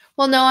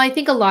well, no, I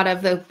think a lot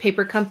of the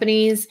paper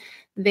companies,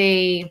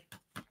 they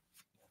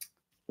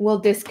will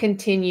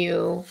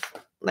discontinue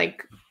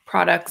like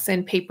products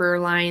and paper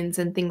lines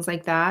and things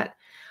like that.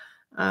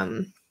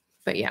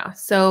 But yeah,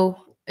 so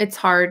it's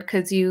hard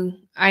because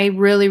I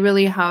really,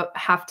 really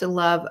have to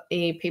love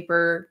a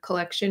paper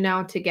collection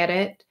now to get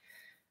it,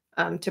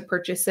 to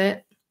purchase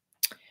it.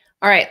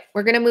 All right,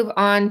 we're going to move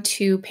on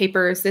to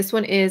papers. This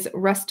one is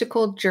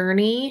Rustical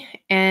Journey,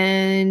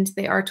 and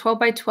they are 12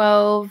 by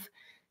 12,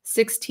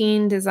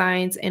 16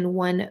 designs, and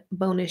one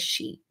bonus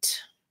sheet.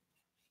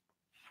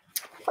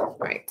 All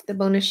right, the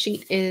bonus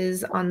sheet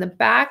is on the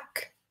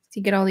back. So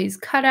you get all these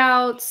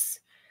cutouts,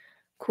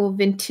 cool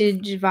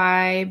vintage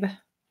vibe.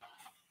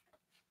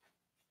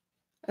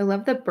 I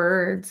love the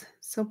birds,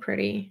 so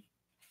pretty.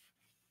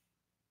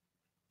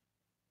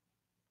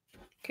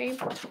 Okay.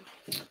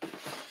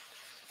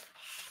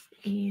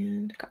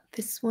 And got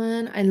this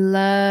one. I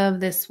love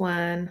this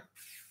one.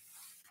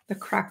 The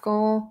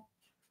crackle.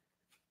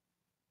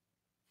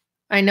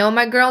 I know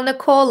my girl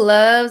Nicole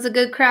loves a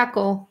good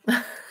crackle.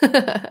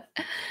 And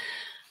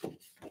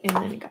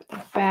then you got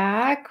the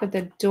back with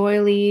the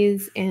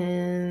doilies,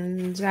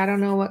 and I don't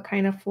know what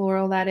kind of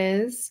floral that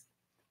is.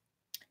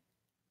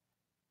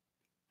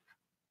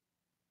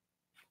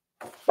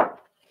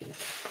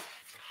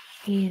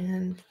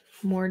 And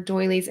more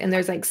doilies, and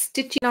there's like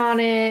stitching on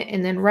it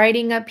and then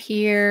writing up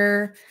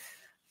here.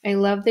 I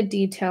love the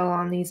detail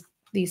on these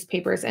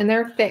papers, and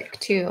they're thick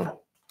too.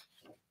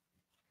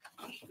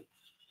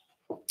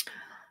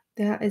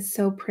 That is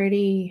so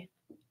pretty.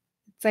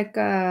 It's like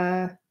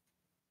a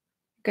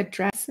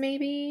dress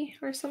maybe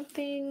or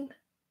something.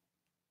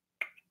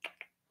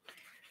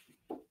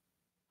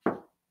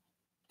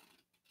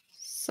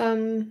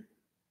 Some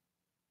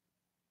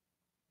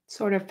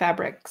sort of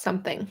fabric,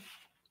 something.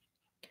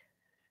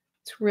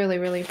 It's really,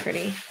 really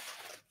pretty.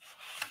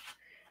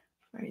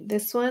 All right,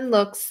 this one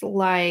looks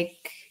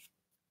like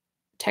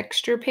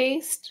texture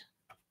paste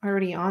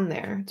already on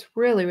there. It's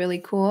really, really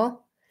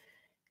cool.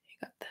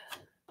 You got the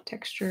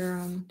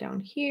texture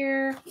down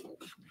here.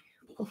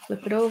 We'll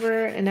flip it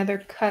over.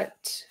 Another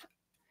cut.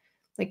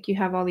 Like you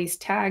have all these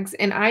tags.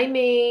 And I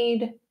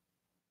made,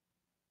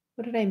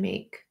 what did I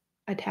make?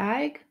 A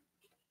tag?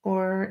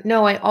 Or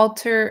no, I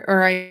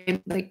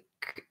like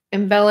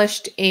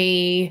embellished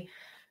a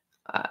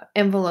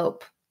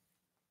envelope.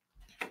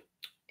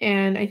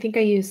 And I think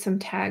I used some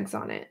tags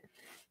on it.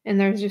 And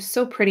they're just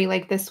so pretty.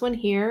 Like this one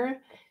here,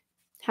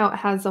 how it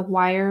has a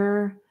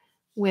wire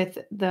with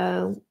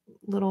the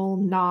little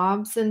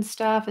knobs and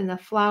stuff, and the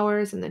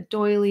flowers and the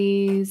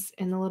doilies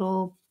and the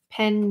little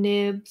pen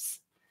nibs.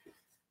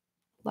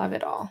 Love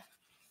it all.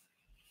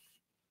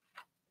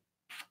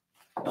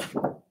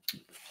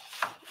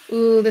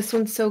 Ooh, this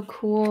one's so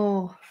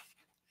cool.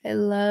 I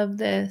love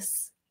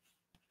this.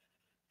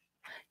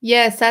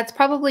 Yes, that's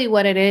probably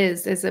what it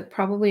is. Is it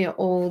probably an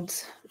old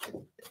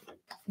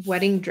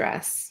wedding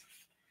dress?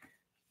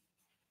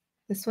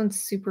 This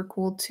one's super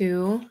cool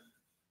too.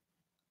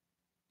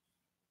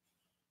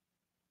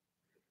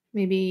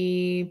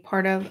 Maybe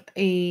part of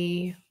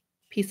a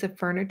piece of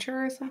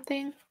furniture or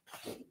something.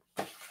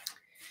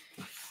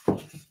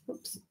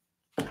 Oops.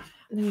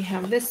 Then we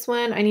have this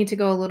one. I need to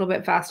go a little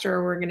bit faster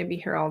or we're going to be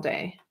here all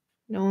day.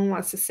 No one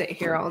wants to sit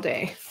here all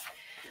day.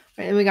 All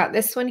right, and we got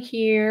this one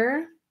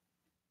here.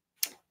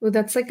 Oh,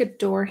 that's like a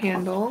door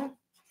handle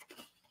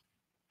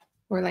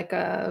or like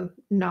a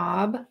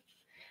knob.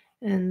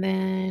 And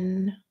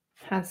then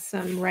has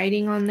some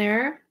writing on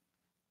there.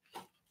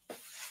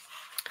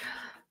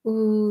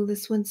 Ooh,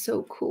 this one's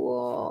so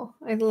cool.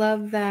 I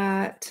love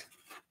that.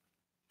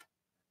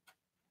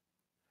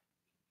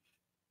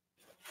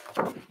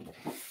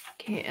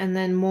 Okay, and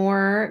then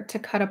more to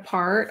cut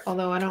apart,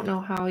 although I don't know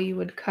how you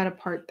would cut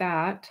apart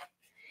that.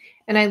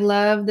 And I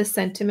love the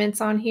sentiments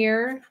on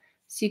here.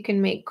 So you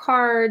can make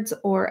cards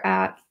or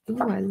ooh,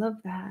 I love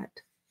that.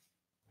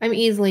 I'm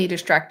easily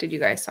distracted, you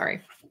guys,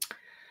 sorry.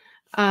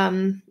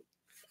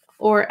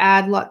 Or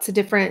add lots of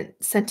different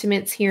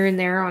sentiments here and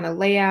there on a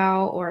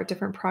layout or a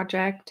different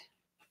project.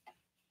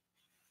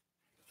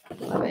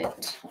 Love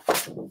it.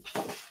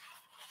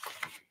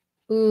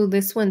 Ooh,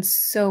 this one's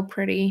so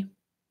pretty.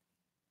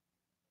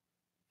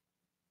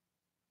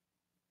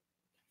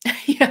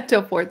 Yeah,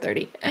 till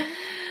 4:30.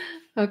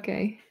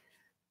 Okay.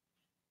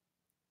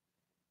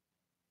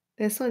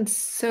 This one's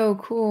so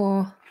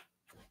cool.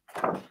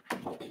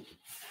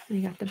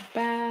 You got the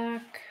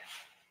back.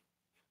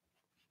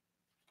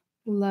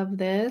 Love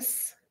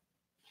this.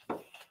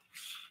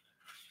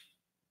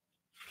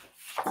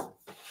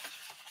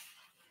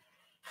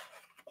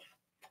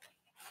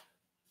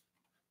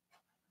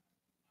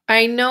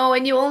 I know,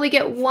 and you only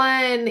get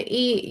one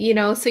you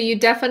know, so you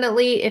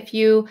definitely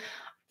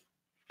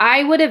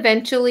I would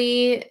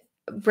eventually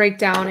break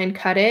down and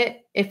cut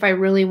it if I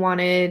really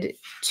wanted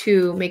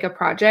to make a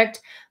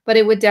project, but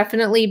it would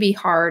definitely be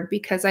hard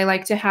because I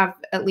like to have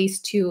at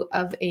least 2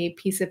 of a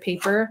piece of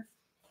paper,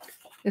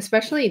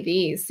 especially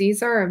these.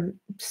 These are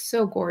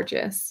so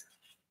gorgeous.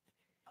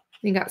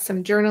 You got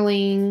some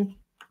journaling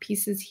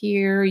pieces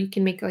here. You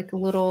can make like a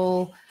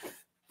little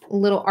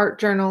art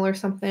journal or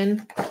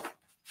something.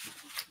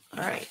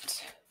 All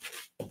right.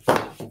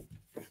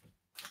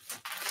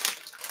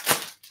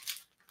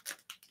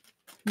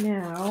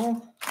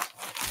 Now,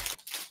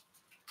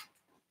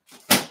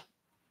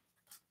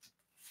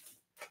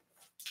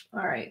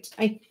 all right.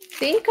 I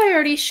think I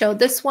already showed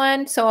this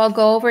one, so I'll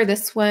go over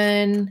this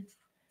one.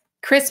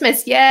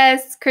 Christmas,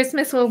 yes.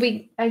 Christmas will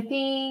be, I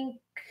think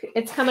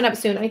it's coming up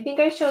soon. I think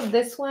I showed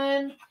this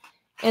one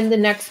and the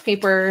next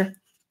paper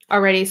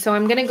already. So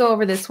I'm going to go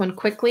over this one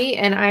quickly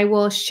and I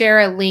will share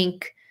a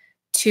link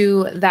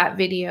to that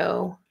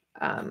video.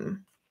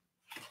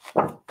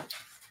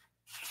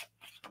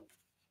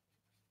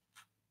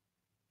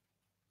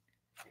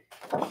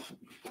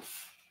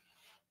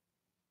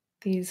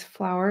 These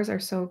flowers are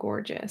so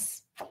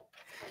gorgeous.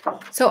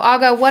 So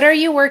Aga, what are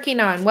you working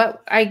on?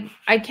 What I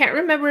can't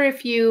remember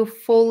if you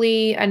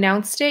fully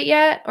announced it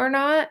yet or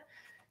not.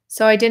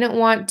 So I didn't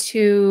want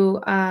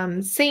to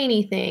say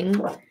anything,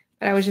 but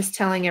I was just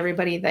telling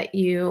everybody that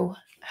you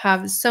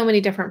have so many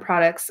different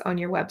products on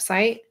your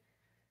website.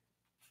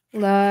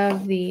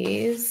 Love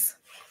these.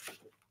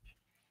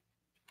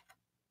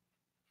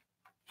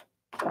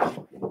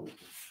 Oh,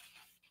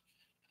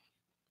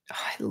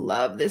 I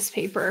love this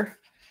paper.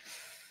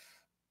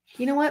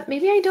 You know what?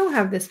 Maybe I don't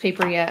have this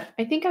paper yet.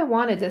 I think I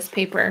wanted this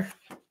paper.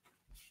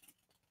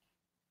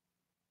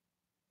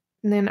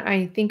 And then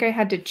I think I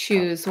had to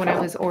choose when I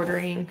was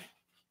ordering.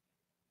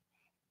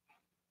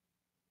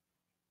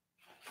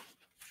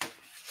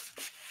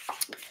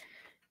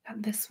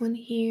 Got this one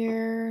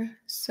here.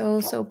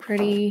 So, so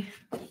pretty.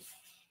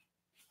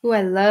 Ooh,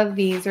 I love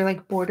these. They're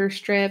like border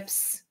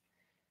strips.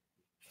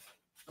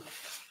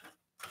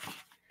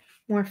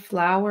 More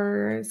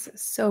flowers.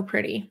 So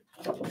pretty.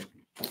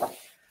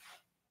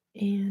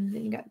 And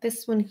then you got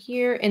this one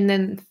here. And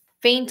then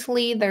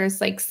faintly,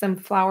 there's like some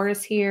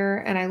flowers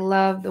here. And I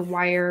love the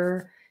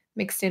wire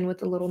mixed in with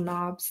the little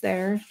knobs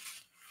there.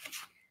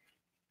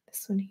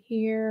 This one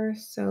here.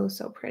 So,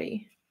 so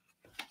pretty.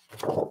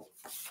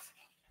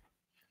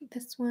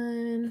 This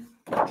one.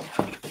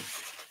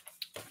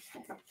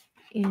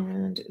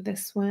 And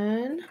this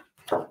one.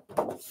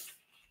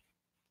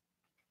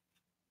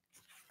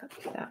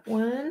 Copy that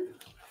one.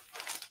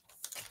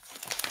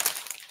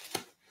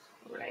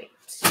 Right.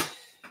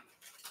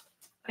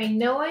 I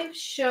know I've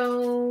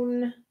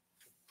shown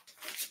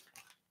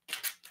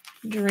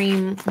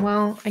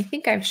well, I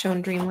think I've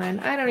shown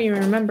Dreamland. I don't even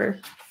remember.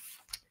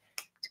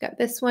 Got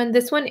this one.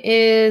 This one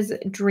is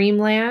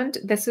Dreamland.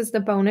 This is the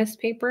bonus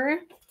paper.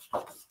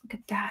 Look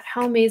at that.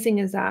 How amazing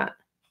is that?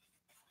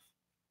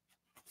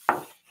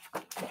 Got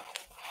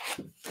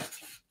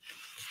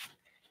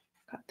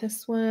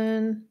this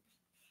one.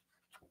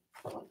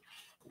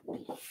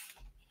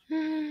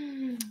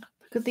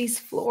 Look at these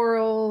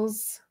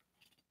florals.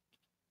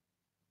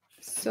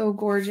 So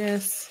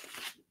gorgeous.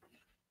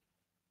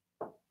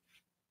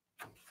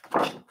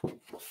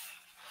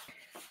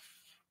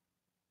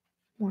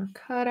 More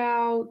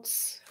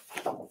cutouts.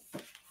 Got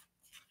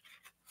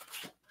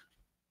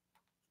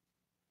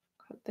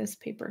this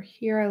paper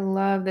here. I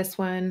love this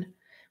one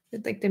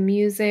with like the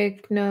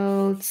music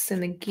notes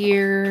and the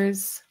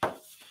gears.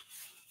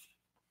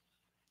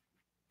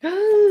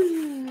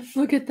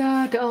 Look at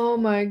that. Oh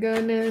my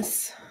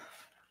goodness.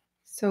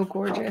 So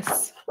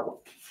gorgeous.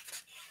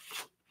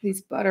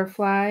 These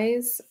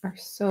butterflies are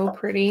so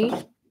pretty.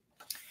 And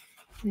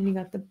then you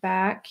got the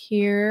back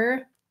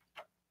here.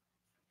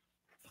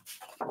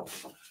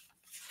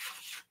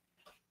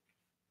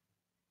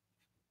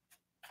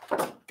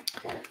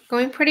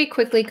 Going pretty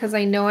quickly because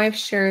I know I've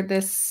shared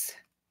this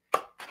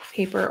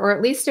paper, or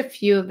at least a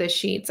few of the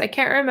sheets. I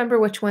can't remember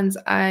which ones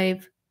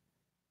I've...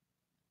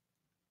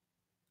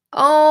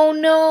 Oh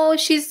no,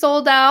 she's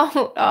sold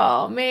out.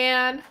 Oh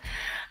man,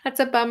 that's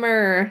a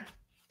bummer.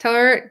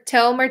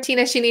 Tell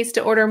Martina she needs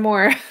to order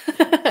more.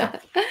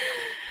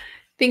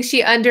 think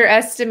she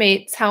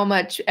underestimates how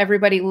much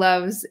everybody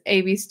loves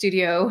AB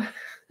Studio.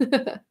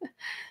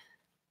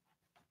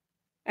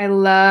 I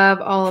love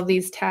all of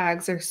these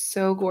tags. They're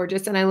so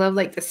gorgeous. And I love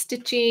like the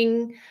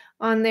stitching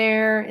on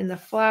there and the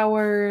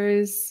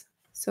flowers.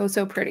 So,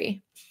 so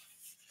pretty.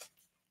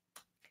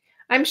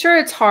 I'm sure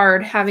it's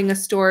hard having a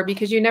store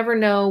because you never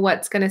know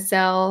what's going to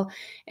sell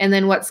and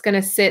then what's going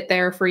to sit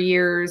there for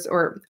years,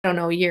 or I don't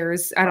know,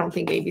 years. I don't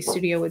think AB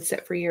Studio would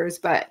sit for years,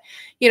 but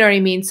you know what I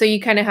mean? So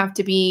you kind of have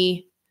to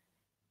be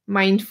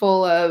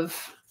mindful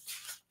of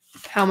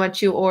how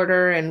much you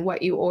order and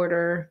what you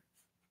order.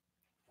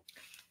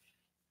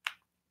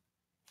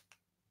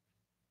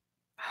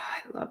 Oh,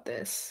 I love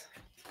this.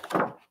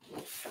 All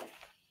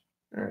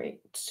right.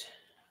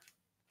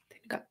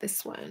 Got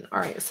this one. All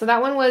right, so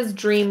that one was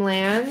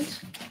Dreamland.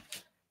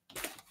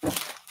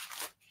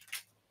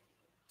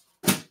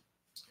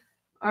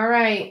 All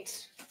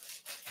right.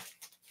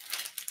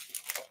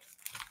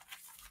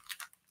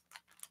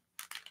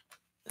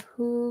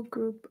 Who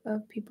group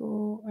of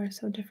people are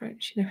so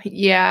different?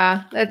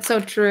 Yeah, that's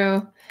so true.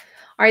 All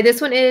right,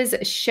 this one is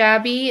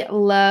Shabby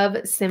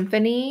Love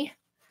Symphony.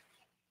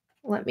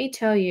 Let me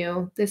tell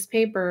you, this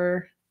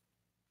paper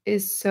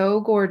is so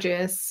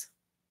gorgeous.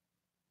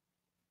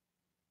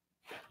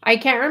 I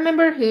can't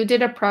remember who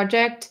did a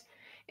project,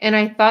 and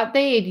I thought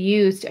they had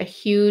used a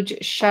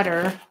huge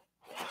shutter.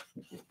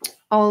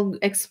 I'll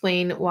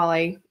explain while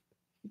I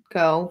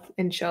go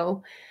and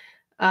show.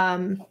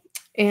 And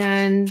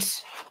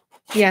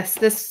yes,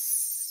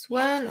 this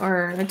one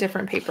or a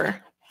different paper.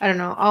 I don't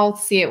know. I'll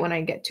see it when I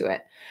get to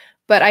it.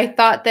 But I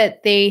thought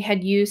that they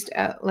had used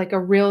like a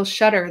real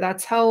shutter.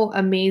 That's how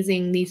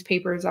amazing these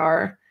papers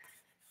are,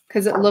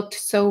 because it looked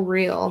so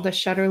real. The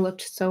shutter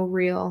looked so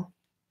real.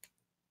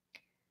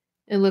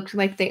 It looked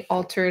like they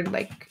altered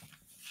like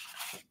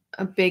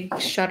a big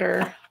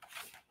shutter.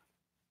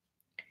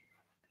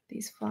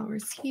 These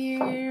flowers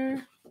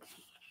here.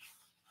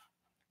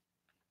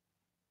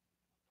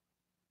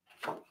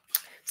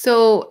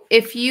 So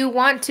if you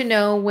want to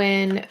know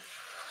when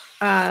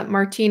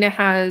Martina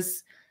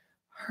has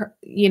her,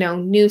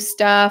 new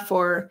stuff,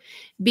 or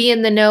be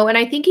in the know, and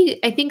I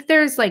think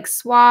there's like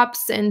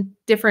swaps and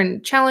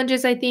different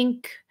challenges. I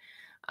think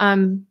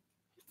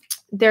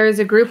there's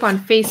a group on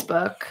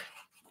Facebook.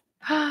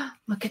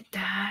 Look at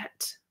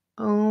that.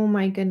 Oh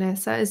my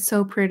goodness, that is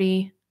so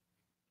pretty.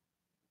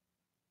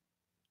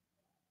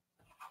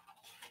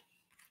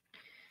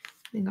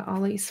 They got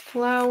all these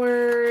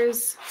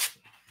flowers.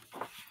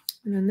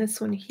 And then this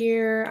one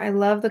here. I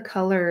love the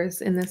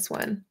colors in this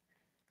one.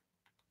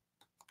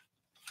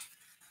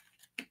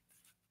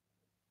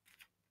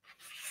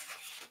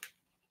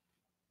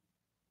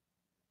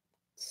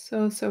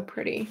 So, so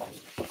pretty.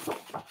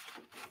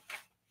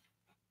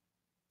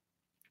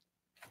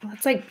 Well,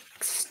 it's like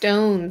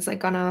stones,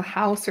 like on a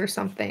house or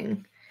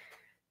something.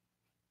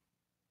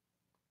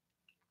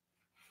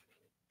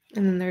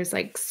 And then there's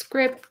like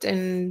script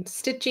and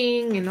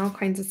stitching and all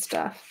kinds of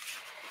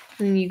stuff.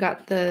 And then you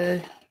got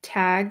the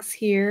tags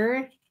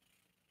here.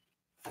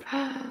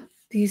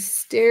 These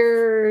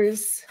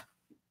stairs.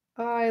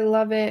 Oh, I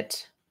love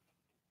it.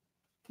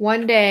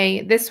 One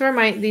day,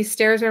 these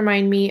stairs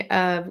remind me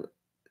of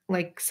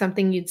like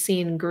something you'd see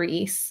in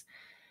Greece.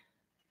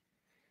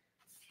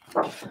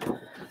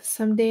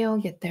 Someday I'll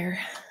get there.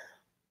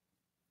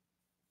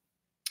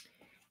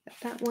 Got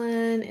that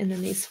one, and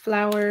then these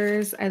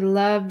flowers. I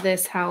love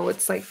this, how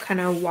it's like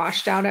kind of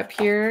washed out up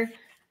here.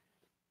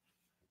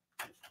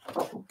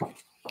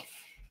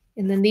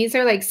 And then these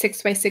are like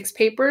 6x6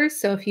 papers.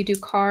 So if you do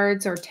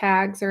cards or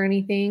tags or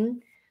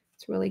anything,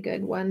 it's a really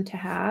good one to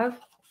have.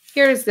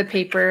 Here's the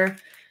paper.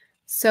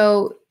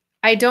 So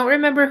I don't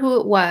remember who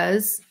it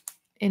was,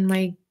 and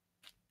my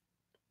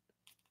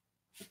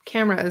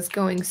camera is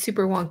going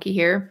super wonky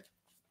here,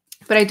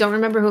 but I don't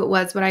remember who it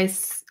was, but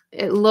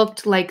it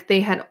looked like they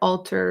had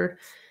altered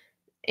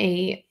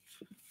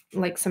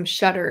like some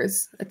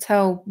shutters. That's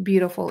how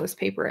beautiful this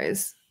paper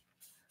is.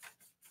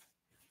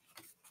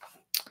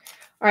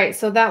 All right,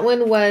 so that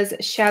one was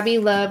Shabby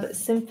Love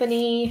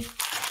Symphony.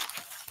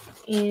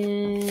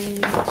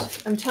 And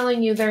I'm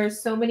telling you,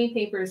 there's so many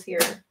papers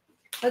here.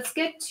 Let's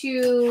get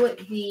to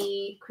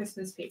the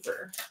Christmas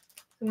paper.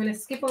 I'm going to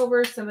skip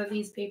over some of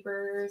these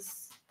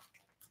papers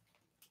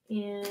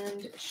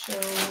and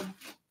show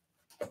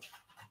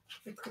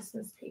the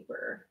Christmas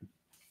paper.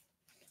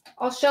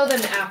 I'll show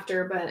them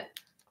after, but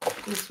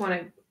I just want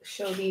to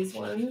show these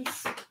ones.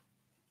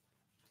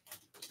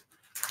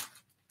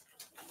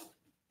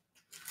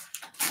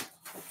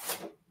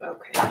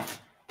 Okay.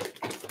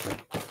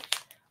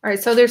 All right,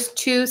 so there's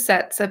two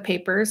sets of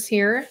papers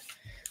here.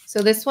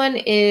 So this one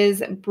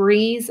is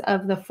Breeze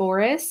of the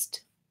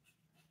Forest.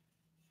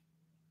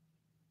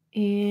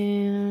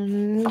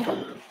 And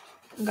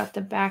I got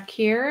the back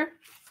here.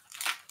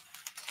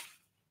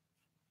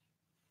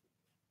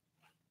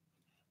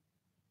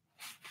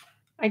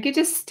 I could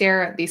just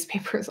stare at these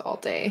papers all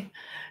day.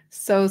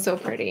 So, so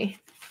pretty.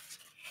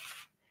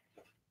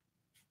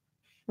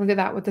 Look at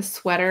that with the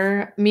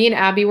sweater. Me and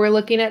Abby were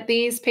looking at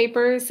these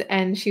papers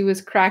and she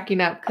was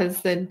cracking up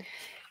because the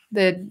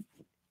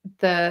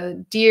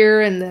the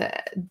deer and the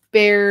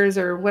bears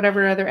or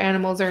whatever other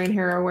animals are in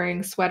here are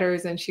wearing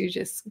sweaters, and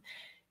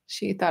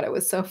she thought it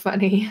was so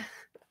funny.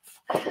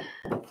 Got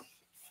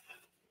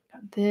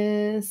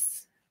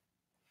this.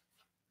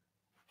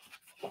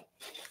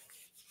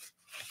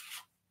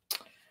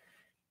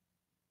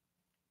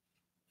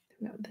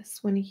 Got this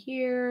one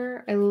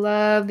here. I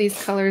love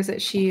these colors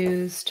that she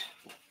used.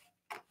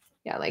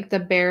 Yeah, like the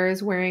bear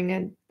is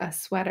wearing a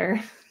sweater.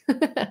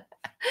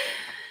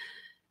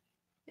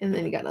 And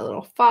then you got a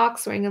little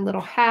fox wearing a little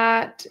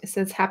hat. It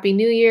says Happy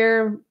New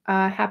Year.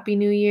 Happy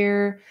New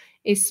Year.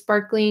 A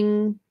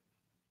sparkling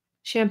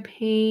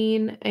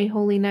champagne. A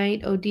holy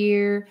night. Oh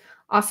dear.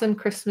 Awesome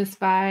Christmas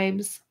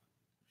vibes.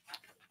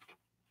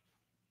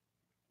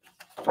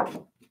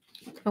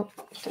 Oh,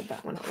 did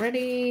that one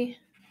already.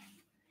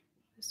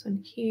 This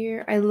one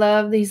here. I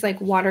love these like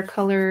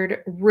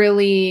watercolored,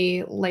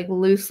 really like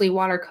loosely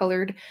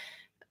watercolored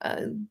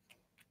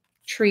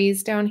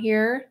trees down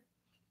here.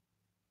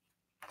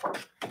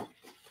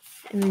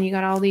 And then you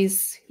got all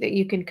these that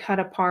you can cut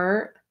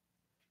apart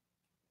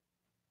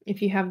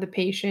if you have the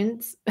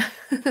patience.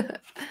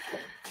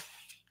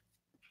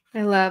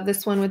 I love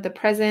this one with the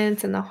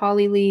presents and the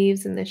holly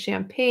leaves and the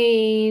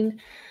champagne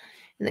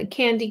and the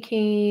candy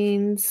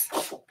canes.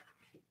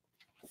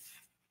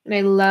 And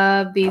I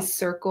love these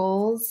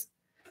circles.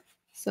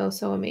 So,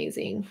 so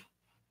amazing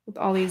with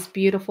all these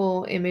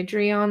beautiful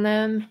imagery on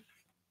them.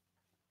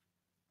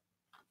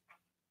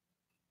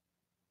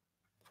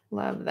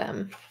 Love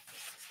them.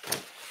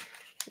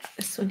 Got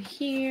this one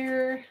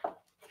here.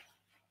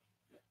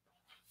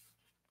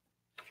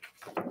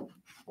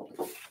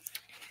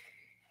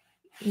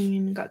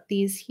 And got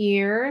these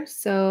here.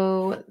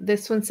 So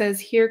this one says,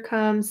 "Here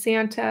comes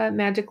Santa.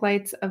 Magic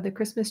lights of the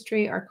Christmas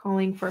tree are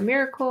calling for a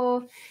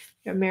miracle.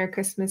 Merry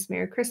Christmas,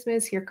 Merry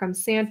Christmas. Here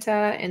comes Santa."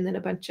 And then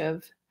a bunch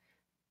of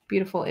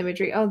beautiful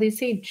imagery. Oh, they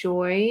say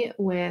joy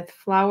with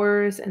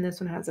flowers. And this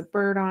one has a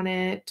bird on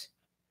it.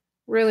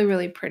 Really,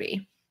 really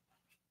pretty.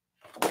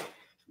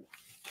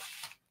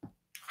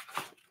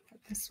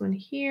 This one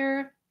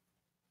here.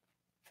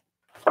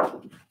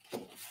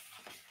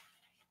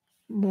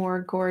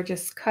 More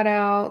gorgeous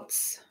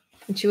cutouts.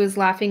 And she was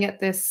laughing at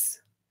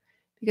this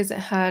because it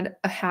had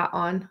a hat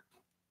on.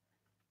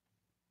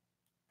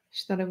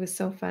 She thought it was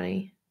so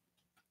funny.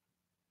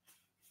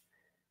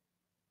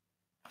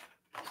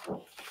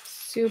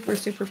 Super,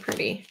 super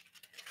pretty.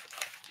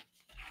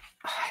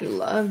 Oh, I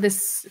love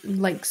this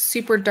like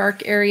super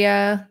dark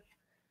area.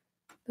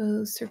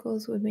 Those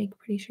circles would make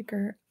pretty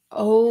sugar.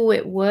 Oh,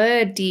 it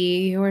would,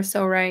 Dee. You are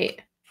so right.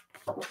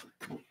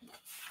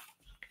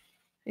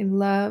 I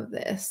love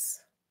this.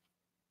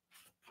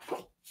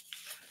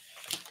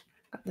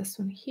 Got this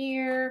one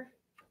here.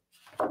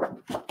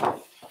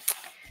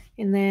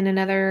 And then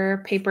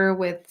another paper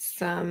with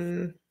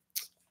some,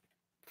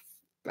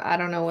 I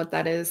don't know what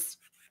that is.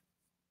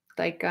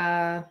 Like,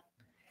 I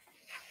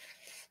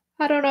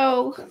don't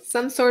know,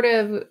 some sort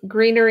of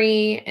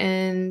greenery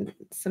and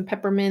some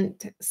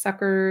peppermint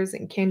suckers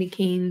and candy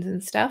canes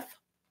and stuff.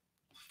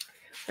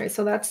 All right,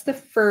 so that's the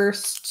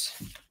first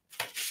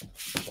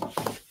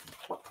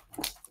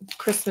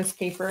Christmas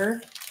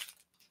paper.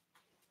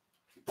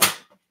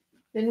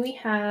 Then we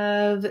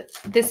have,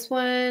 this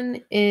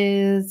one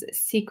is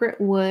Secret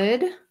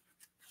Wood,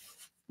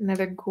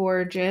 another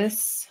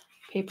gorgeous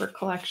paper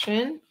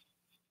collection.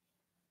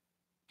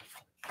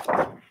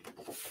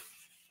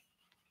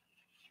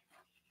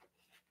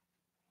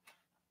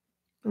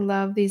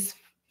 Love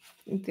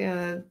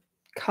the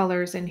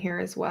colors in here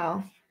as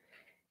well.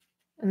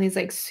 And these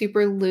like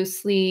super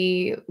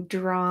loosely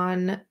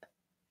drawn,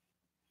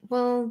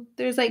 well,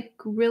 there's like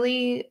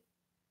really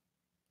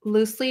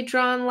loosely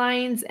drawn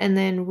lines and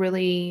then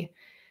really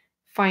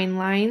fine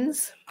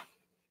lines.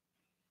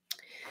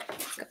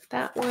 Got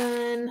that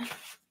one.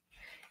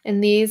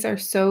 And these are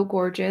so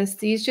gorgeous.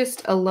 These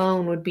just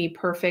alone would be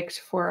perfect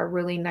for a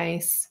really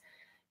nice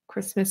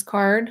Christmas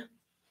card.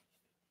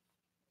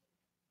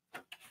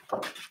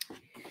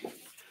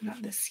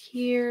 Got this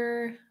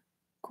here.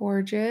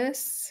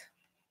 Gorgeous.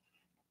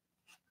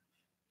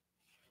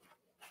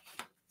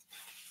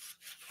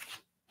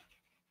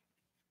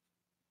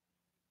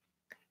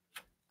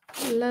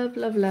 Love,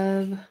 love,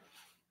 love.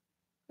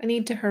 I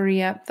need to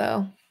hurry up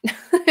though.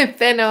 I've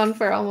been on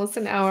for almost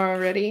an hour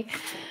already.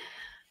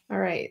 All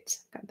right,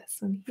 got this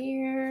one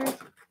here.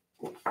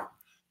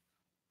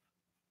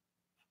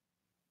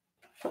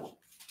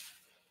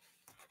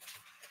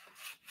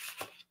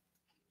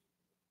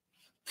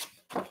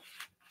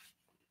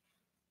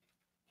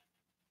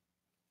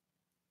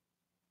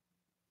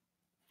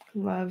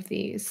 Love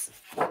these.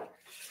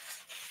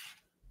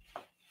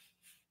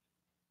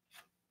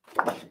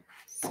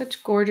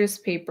 Such gorgeous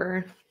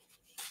paper.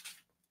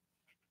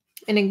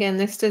 And again,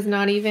 this does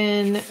not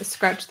even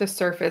scratch the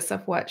surface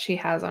of what she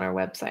has on her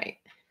website.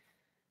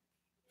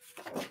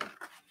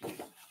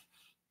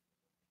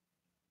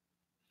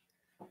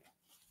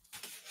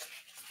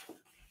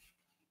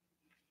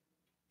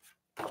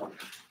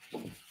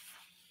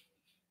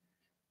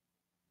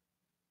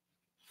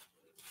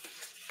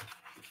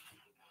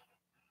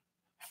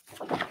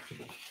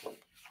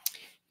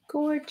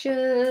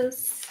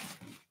 Gorgeous.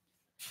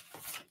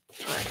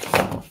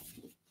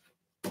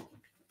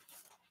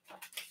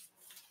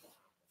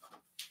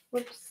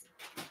 Whoops.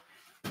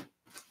 All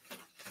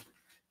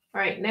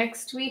right,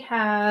 next we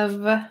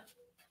have, I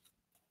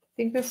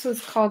think this was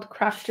called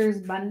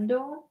Crafter's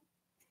Bundle.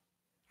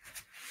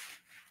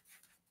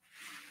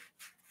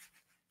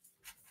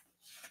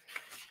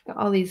 Got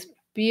all these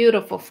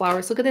beautiful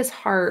flowers. Look at this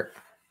heart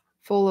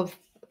full of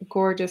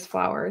gorgeous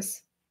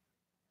flowers.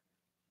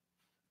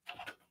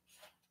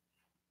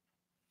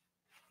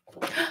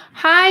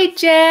 Hi,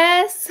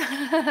 Jess.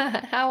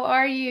 How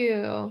are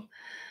you?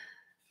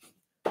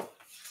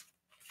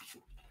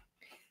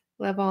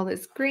 Love all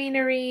this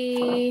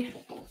greenery.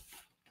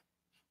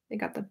 They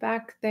got the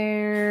back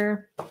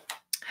there.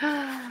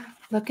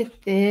 Look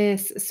at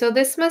this. So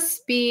this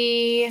must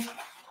be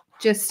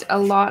just a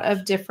lot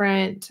of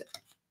different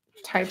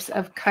types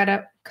of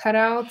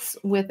cutouts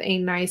with a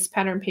nice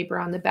pattern paper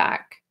on the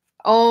back.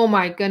 Oh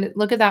my goodness.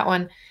 Look at that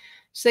one.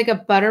 She's like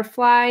a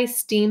butterfly,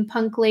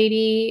 steampunk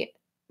lady,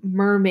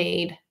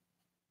 mermaid.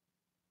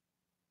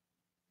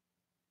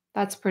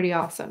 That's pretty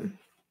awesome.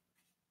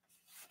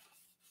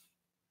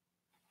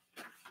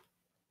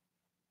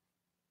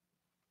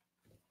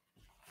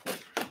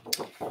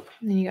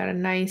 And then you got a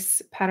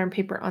nice pattern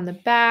paper on the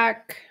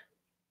back.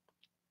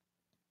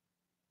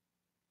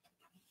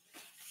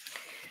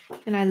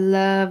 And I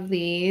love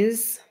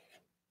these.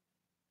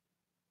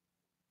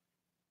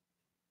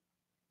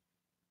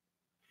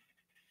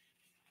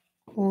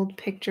 Old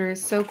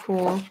pictures, so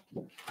cool.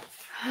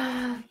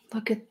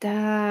 Look at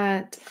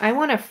that. I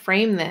want to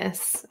frame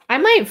this. I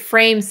might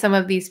frame some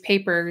of these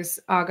papers,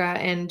 Aga,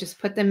 and just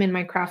put them in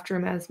my craft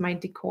room as my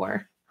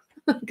decor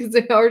because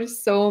they are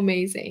just so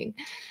amazing.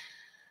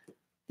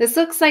 This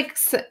looks like,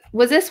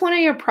 was this one of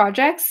your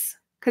projects?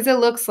 Because it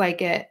looks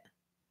like it.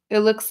 It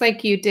looks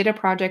like you did a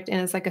project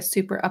and it's like a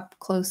super up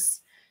close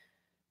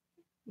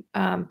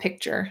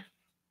picture.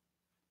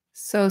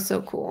 So,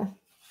 so cool.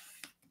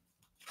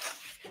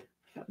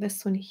 Got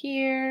this one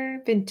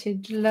here,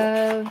 Vintage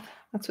Love.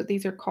 That's what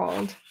these are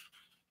called.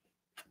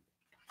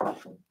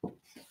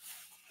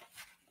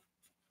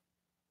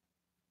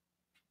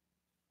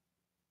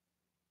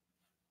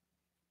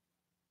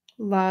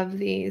 Love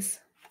these.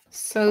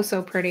 So,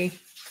 so pretty.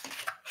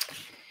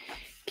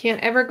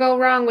 Can't ever go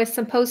wrong with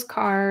some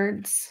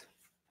postcards.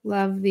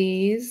 Love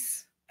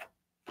these.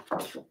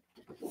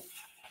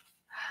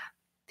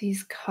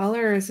 These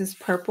colors, this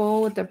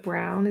purple with the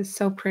brown is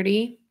so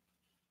pretty.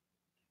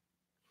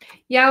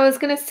 Yeah, I was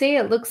going to say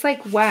it looks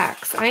like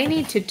wax. I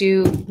need to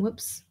do,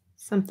 whoops,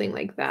 something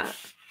like that.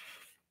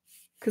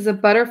 Because the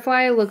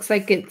butterfly looks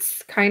like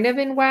it's kind of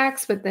in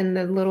wax, but then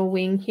the little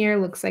wing here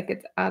looks like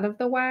it's out of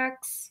the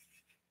wax.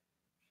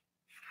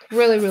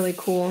 Really, really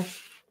cool.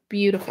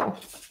 Beautiful.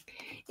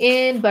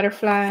 And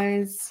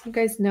butterflies. You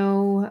guys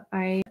know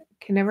I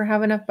can never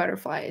have enough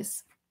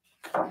butterflies.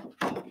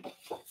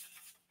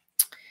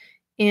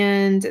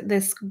 And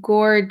this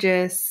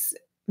gorgeous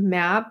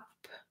map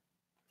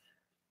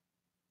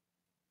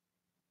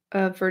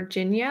of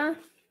Virginia.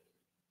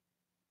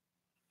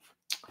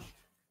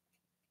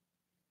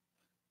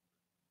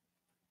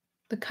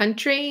 The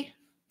country,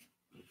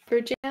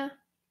 Virginia.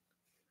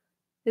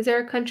 Is there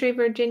a country,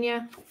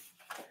 Virginia?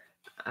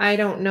 I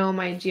don't know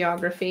my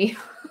geography.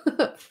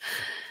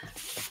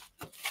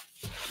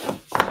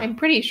 I'm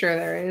pretty sure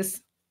there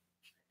is.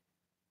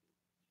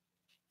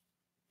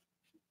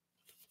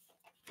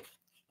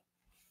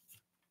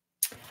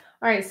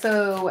 All right,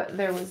 so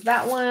there was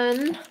that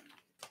one.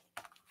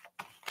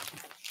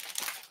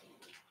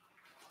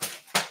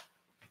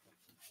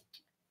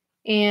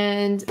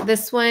 And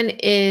this one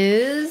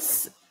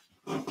is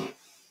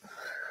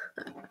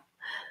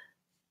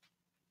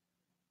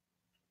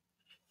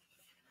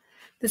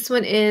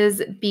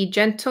Be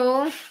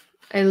Gentle.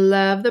 I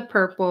love the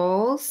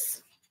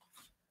purples.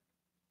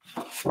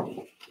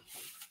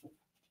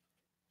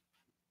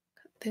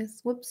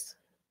 This, whoops.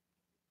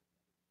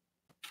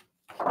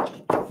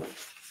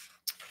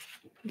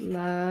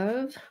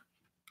 Love,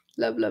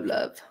 love, love,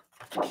 love.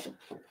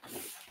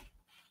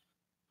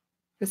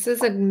 This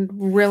is a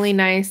really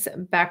nice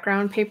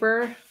background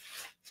paper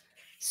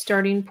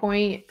starting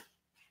point.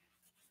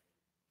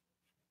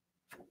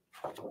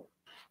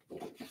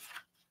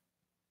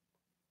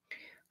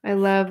 I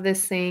love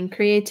this saying,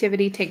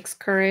 creativity takes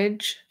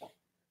courage.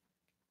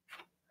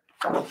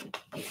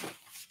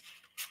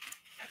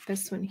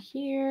 This one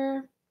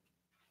here.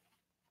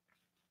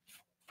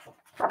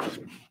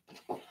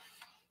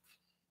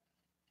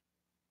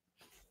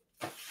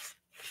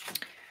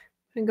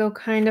 And go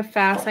kind of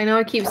fast. I know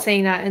I keep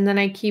saying that, and then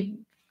I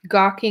keep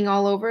gawking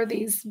all over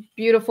these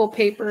beautiful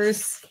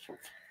papers.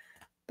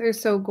 They're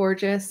so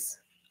gorgeous.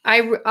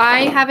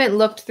 I haven't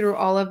looked through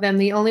all of them.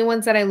 The only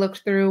ones that I looked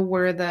through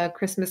were the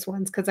Christmas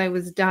ones because I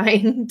was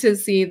dying to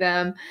see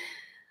them.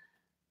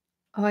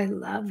 Oh, I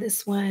love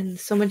this one.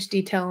 So much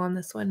detail on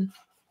this one.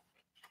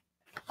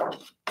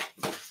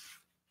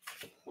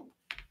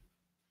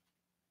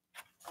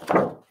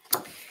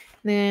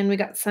 Then we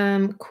got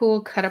some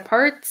cool cut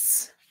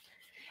aparts.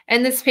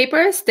 And this paper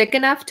is thick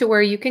enough to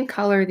where you can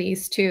color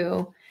these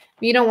too.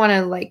 You don't want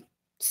to like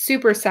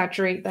super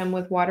saturate them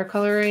with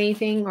watercolor or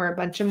anything or a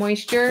bunch of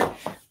moisture,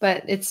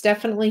 but it's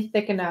definitely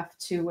thick enough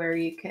to where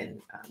you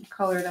can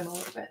color them a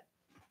little bit.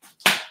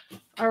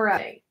 All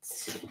right.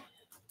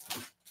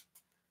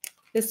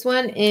 This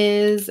one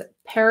is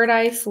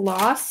Paradise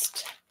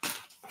Lost.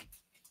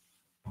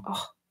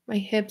 Oh, my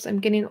hips.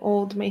 I'm getting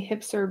old. My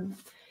hips are,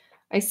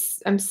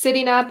 I'm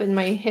sitting up and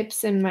my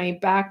hips and my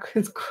back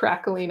is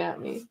crackling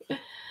at me.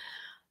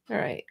 All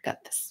right,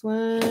 got this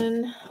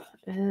one.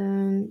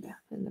 And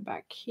in the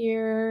back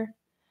here.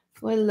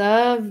 Oh, I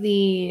love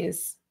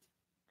these.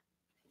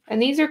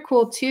 And these are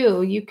cool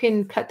too. You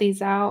can cut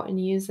these out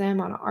and use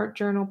them on an art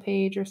journal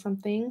page or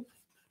something.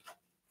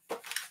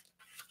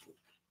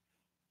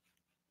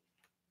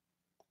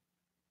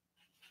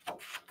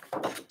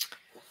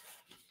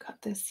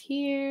 Got this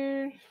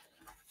here.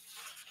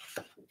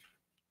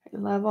 I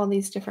love all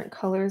these different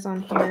colors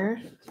on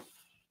here.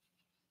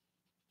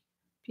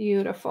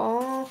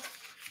 Beautiful.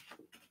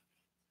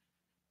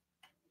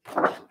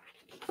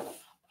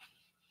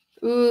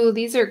 Ooh,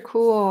 these are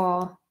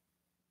cool.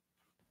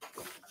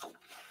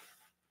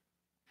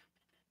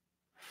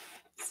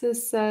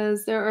 This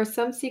says, there are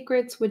some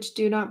secrets which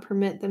do not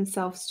permit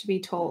themselves to be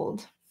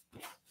told.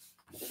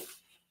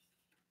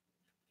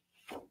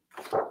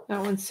 That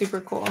one's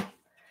super cool.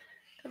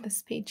 Got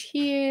this page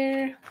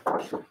here.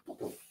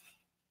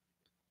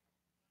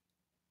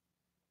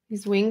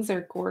 These wings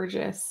are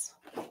gorgeous.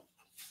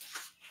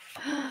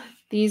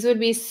 These would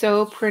be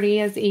so pretty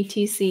as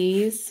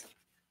ATCs.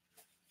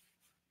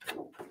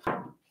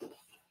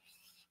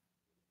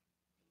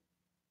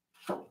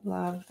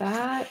 Love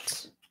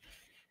that.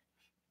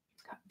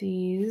 Got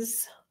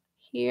these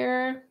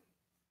here.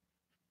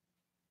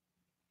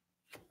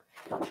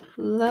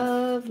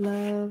 Love,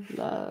 love,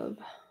 love.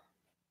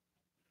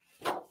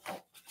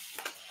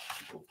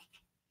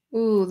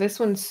 Ooh, this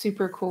one's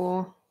super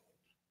cool.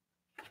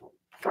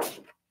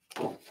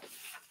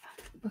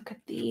 Look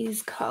at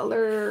these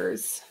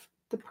colors.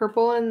 The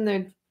purple and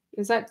the,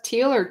 is that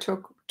teal or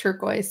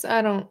turquoise?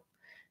 I don't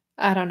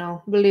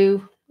know.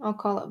 Blue. I'll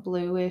call it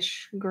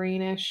bluish,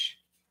 greenish.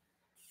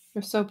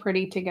 They're so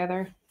pretty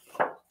together.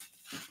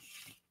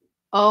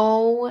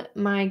 Oh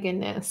my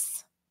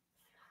goodness.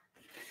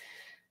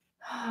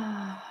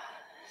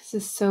 This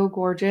is so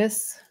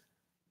gorgeous.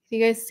 Do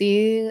you guys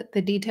see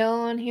the detail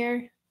on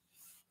here?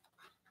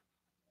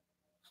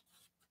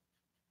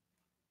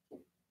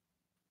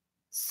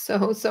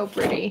 So, so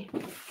pretty.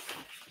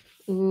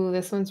 Ooh,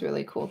 this one's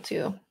really cool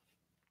too. All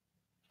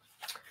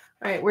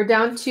right, we're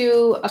down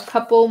to a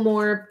couple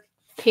more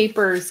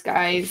papers,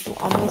 guys. We're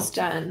almost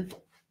done.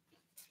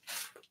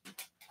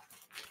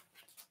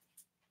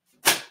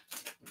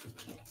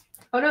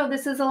 Oh no,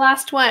 this is the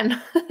last one.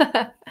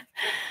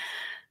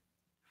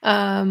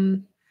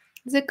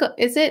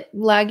 Is it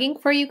lagging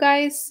for you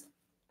guys?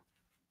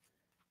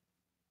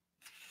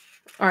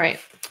 All right.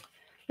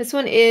 This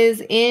one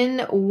is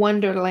In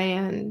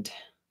Wonderland.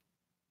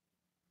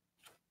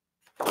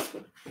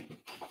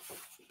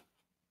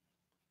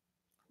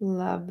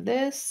 Love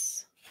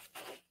this.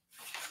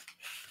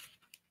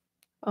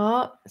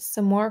 Oh,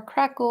 some more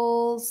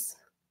crackles.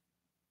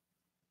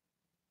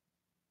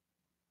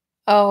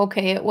 Oh,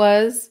 okay, it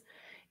was.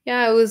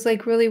 Yeah, it was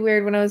like really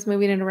weird when I was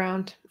moving it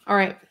around. All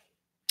right.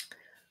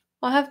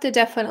 I'll have to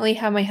definitely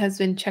have my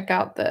husband check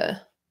out the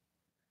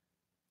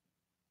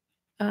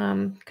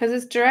because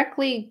it's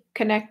directly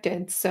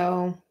connected,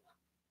 so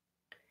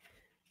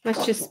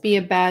must just be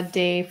a bad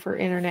day for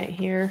internet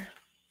here.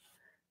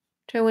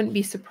 Which I wouldn't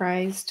be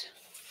surprised.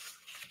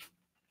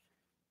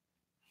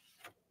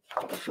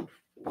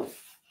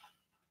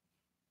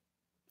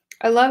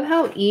 I love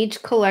how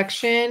each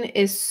collection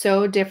is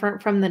so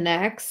different from the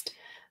next,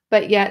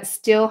 but yet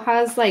still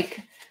has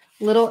like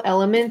little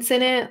elements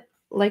in it,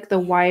 like the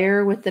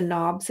wire with the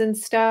knobs and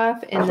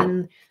stuff, and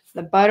then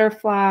the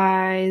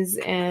butterflies,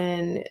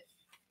 and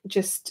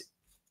just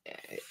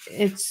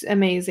it's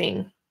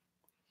amazing.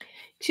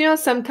 You know,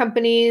 some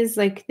companies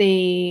like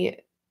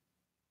they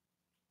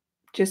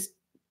just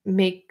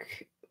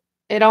make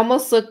it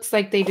almost looks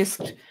like they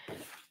just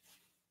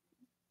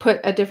put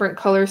a different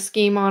color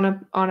scheme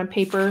on a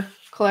paper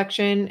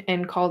collection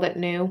and called it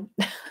new.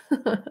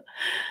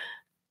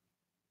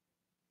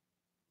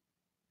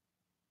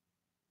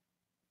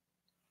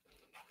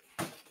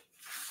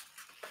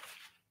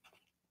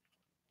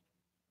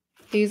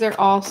 These are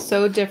all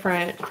so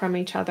different from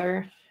each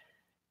other.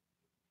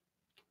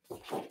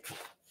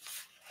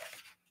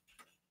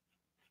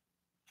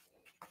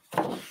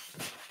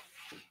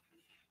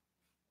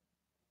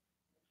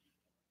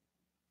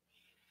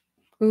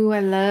 Ooh,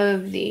 I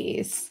love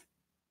these.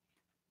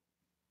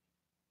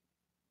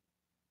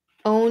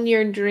 Own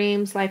your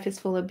dreams. Life is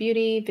full of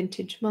beauty.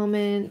 Vintage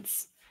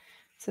moments.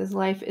 It says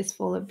life is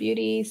full of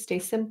beauty. Stay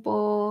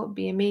simple.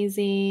 Be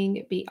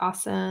amazing. Be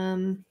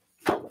awesome.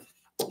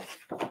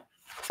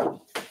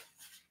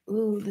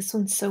 Ooh, this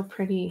one's so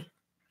pretty.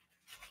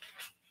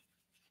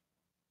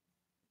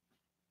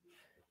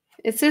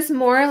 It says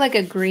more like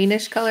a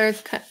greenish color.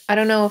 I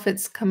don't know if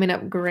it's coming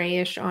up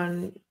grayish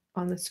on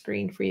the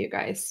screen for you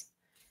guys,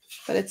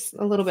 but it's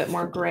a little bit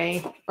more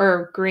gray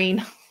or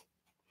green.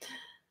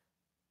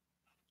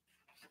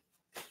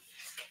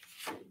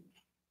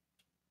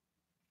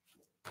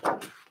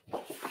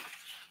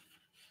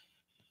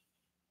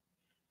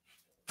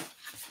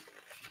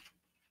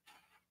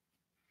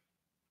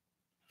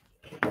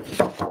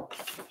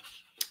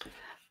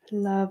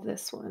 Love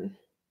this one.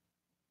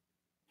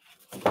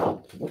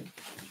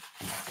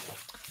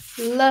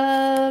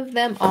 Love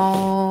them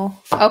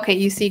all. Okay,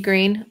 you see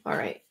green? All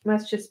right,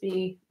 must just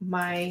be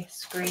my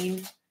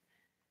screen.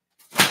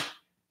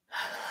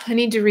 I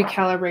need to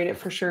recalibrate it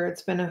for sure.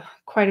 It's been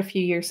quite a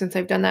few years since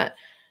I've done that.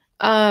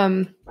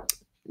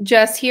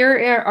 Just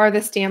here are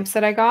the stamps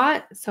that I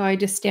got. So I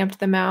just stamped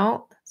them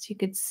out so you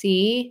could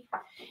see.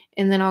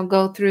 And then I'll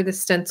go through the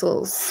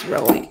stencils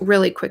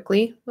really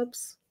quickly.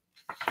 Whoops.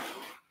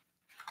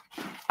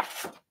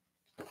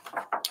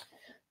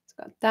 It's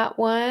got that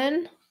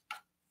one.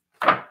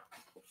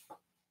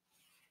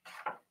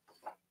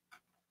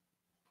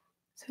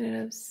 So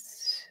I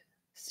was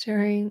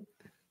staring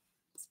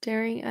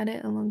at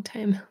it a long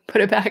time.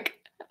 Put it back.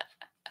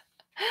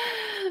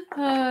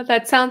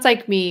 That sounds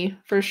like me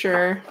for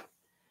sure.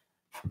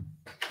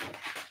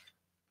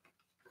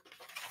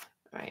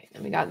 All right,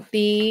 and we got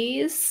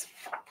these.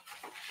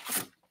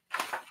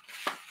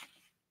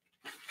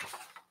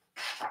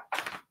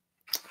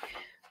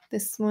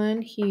 This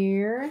one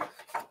here.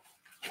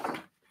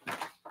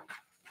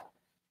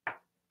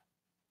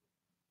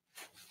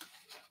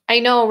 I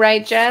know,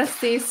 right, Jess?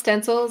 These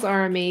stencils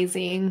are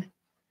amazing.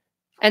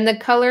 And the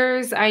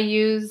colors I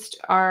used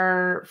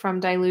are from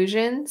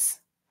Dilutions.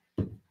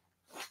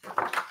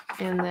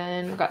 And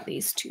then we've got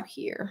these two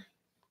here.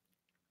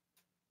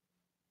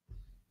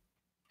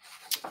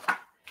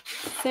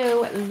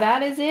 So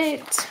that is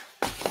it.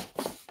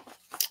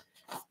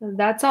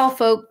 That's all,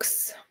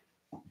 folks,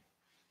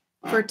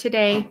 for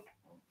today.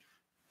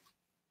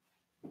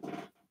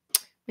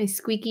 My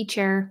squeaky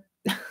chair.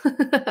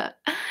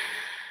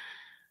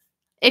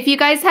 If you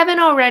guys haven't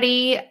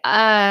already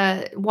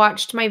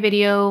watched my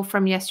video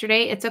from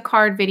yesterday, it's a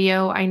card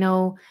video. I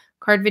know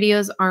card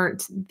videos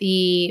aren't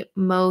the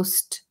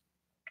most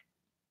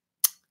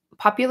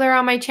popular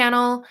on my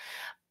channel,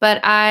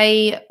 but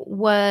I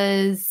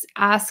was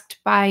asked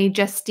by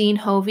Justine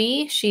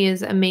Hovey. She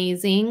is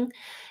amazing.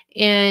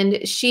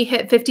 And she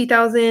hit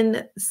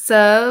 50,000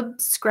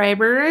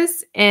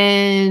 subscribers.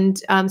 And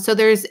so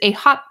there's a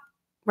hop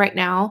right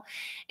now.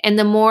 And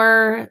the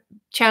more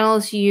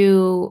channels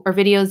you or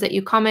videos that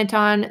you comment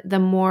on, the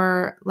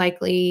more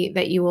likely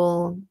that you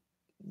will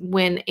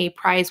win a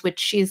prize, which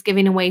she's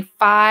giving away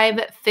 5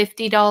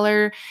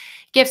 $50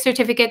 gift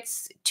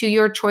certificates to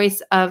your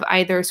choice of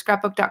either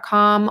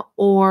scrapbook.com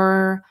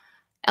or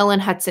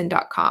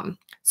ellenhudson.com.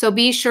 So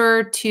be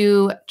sure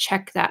to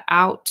check that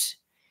out.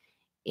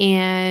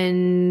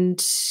 And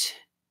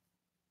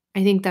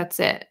I think that's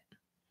it.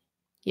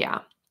 Yeah.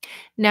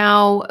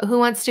 Now, who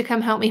wants to come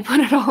help me put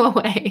it all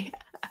away?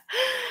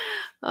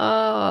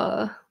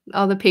 Oh,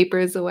 all the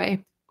papers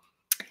away.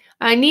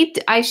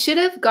 I should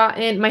have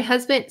gotten my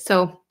husband.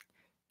 So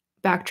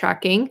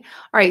backtracking. All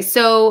right.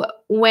 So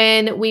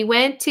when we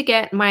went to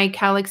get my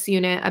Calyx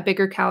unit, a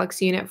bigger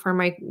Calyx unit for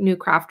my new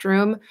craft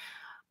room,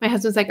 my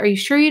husband's like, "Are you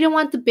sure you don't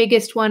want the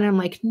biggest one?" And I'm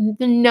like,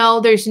 "No,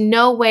 there's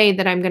no way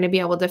that I'm going to be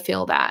able to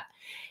fill that."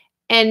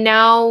 And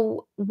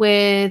now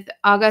with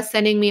August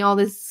sending me all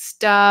this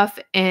stuff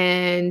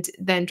and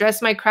then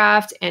Dress My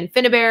Craft and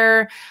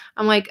Finnabear,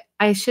 I'm like,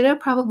 I should have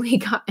probably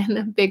gotten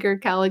a bigger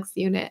Calyx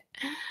unit.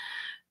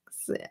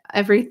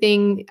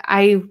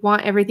 I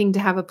want everything to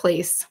have a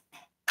place.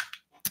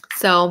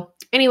 So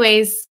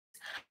anyways,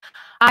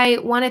 I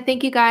want to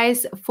thank you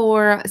guys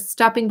for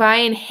stopping by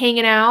and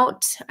hanging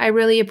out. I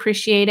really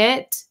appreciate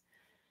it.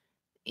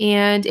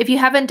 And if you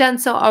haven't done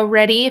so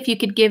already, if you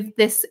could give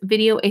this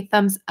video a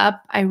thumbs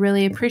up, I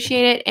really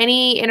appreciate it.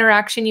 Any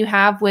interaction you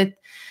have with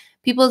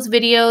people's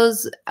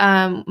videos,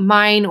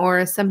 mine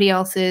or somebody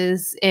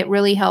else's, it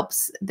really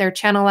helps their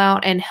channel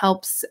out and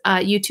helps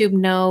YouTube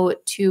know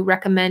to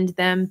recommend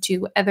them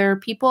to other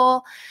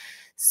people.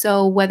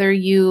 So whether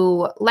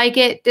you like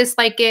it,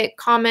 dislike it,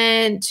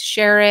 comment,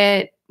 share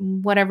it,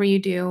 whatever you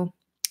do,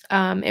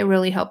 it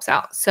really helps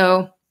out.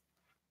 So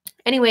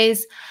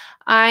anyways,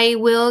 I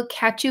will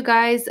catch you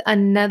guys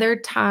another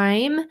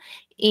time.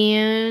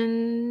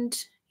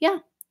 And yeah,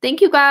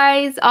 thank you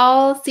guys.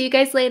 I'll see you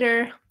guys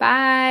later.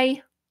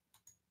 Bye.